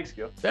it. Right. Thanks,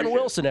 Gil. Ben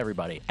Wilson,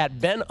 everybody. At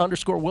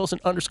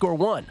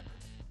Ben_Wilson_1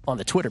 on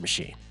the Twitter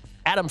machine.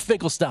 Adam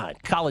Finkelstein,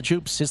 College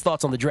Hoops. His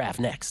thoughts on the draft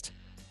next.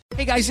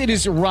 Hey guys, it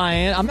is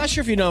Ryan. I'm not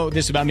sure if you know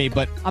this about me,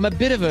 but I'm a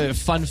bit of a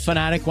fun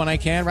fanatic when I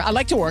can. I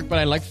like to work, but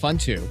I like fun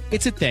too.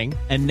 It's a thing.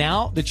 And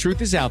now the truth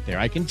is out there.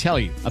 I can tell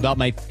you about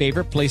my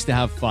favorite place to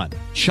have fun.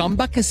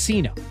 Chumba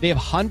Casino. They have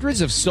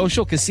hundreds of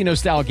social casino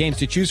style games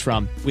to choose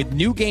from with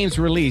new games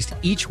released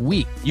each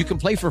week. You can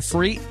play for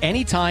free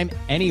anytime,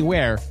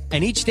 anywhere.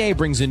 And each day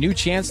brings a new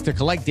chance to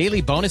collect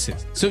daily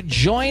bonuses. So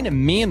join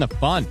me in the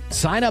fun.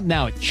 Sign up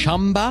now at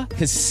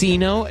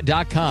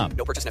ChumbaCasino.com.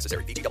 No purchase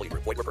necessary. VGW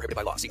Group. Void where prohibited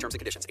by law. See terms and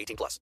conditions.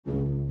 18+.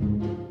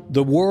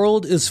 The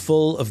world is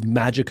full of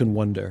magic and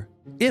wonder,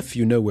 if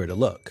you know where to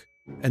look.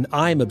 And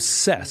I'm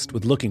obsessed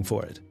with looking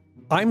for it.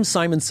 I'm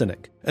Simon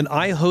Sinek, and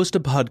I host a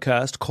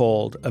podcast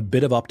called A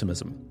Bit of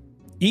Optimism.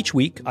 Each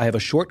week, I have a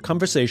short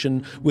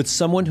conversation with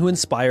someone who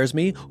inspires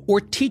me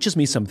or teaches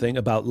me something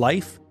about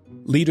life,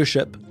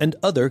 leadership, and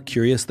other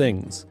curious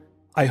things.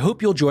 I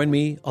hope you'll join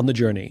me on the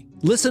journey.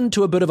 Listen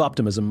to A Bit of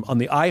Optimism on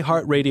the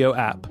iHeartRadio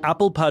app,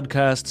 Apple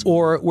Podcasts,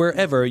 or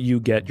wherever you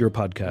get your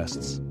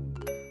podcasts.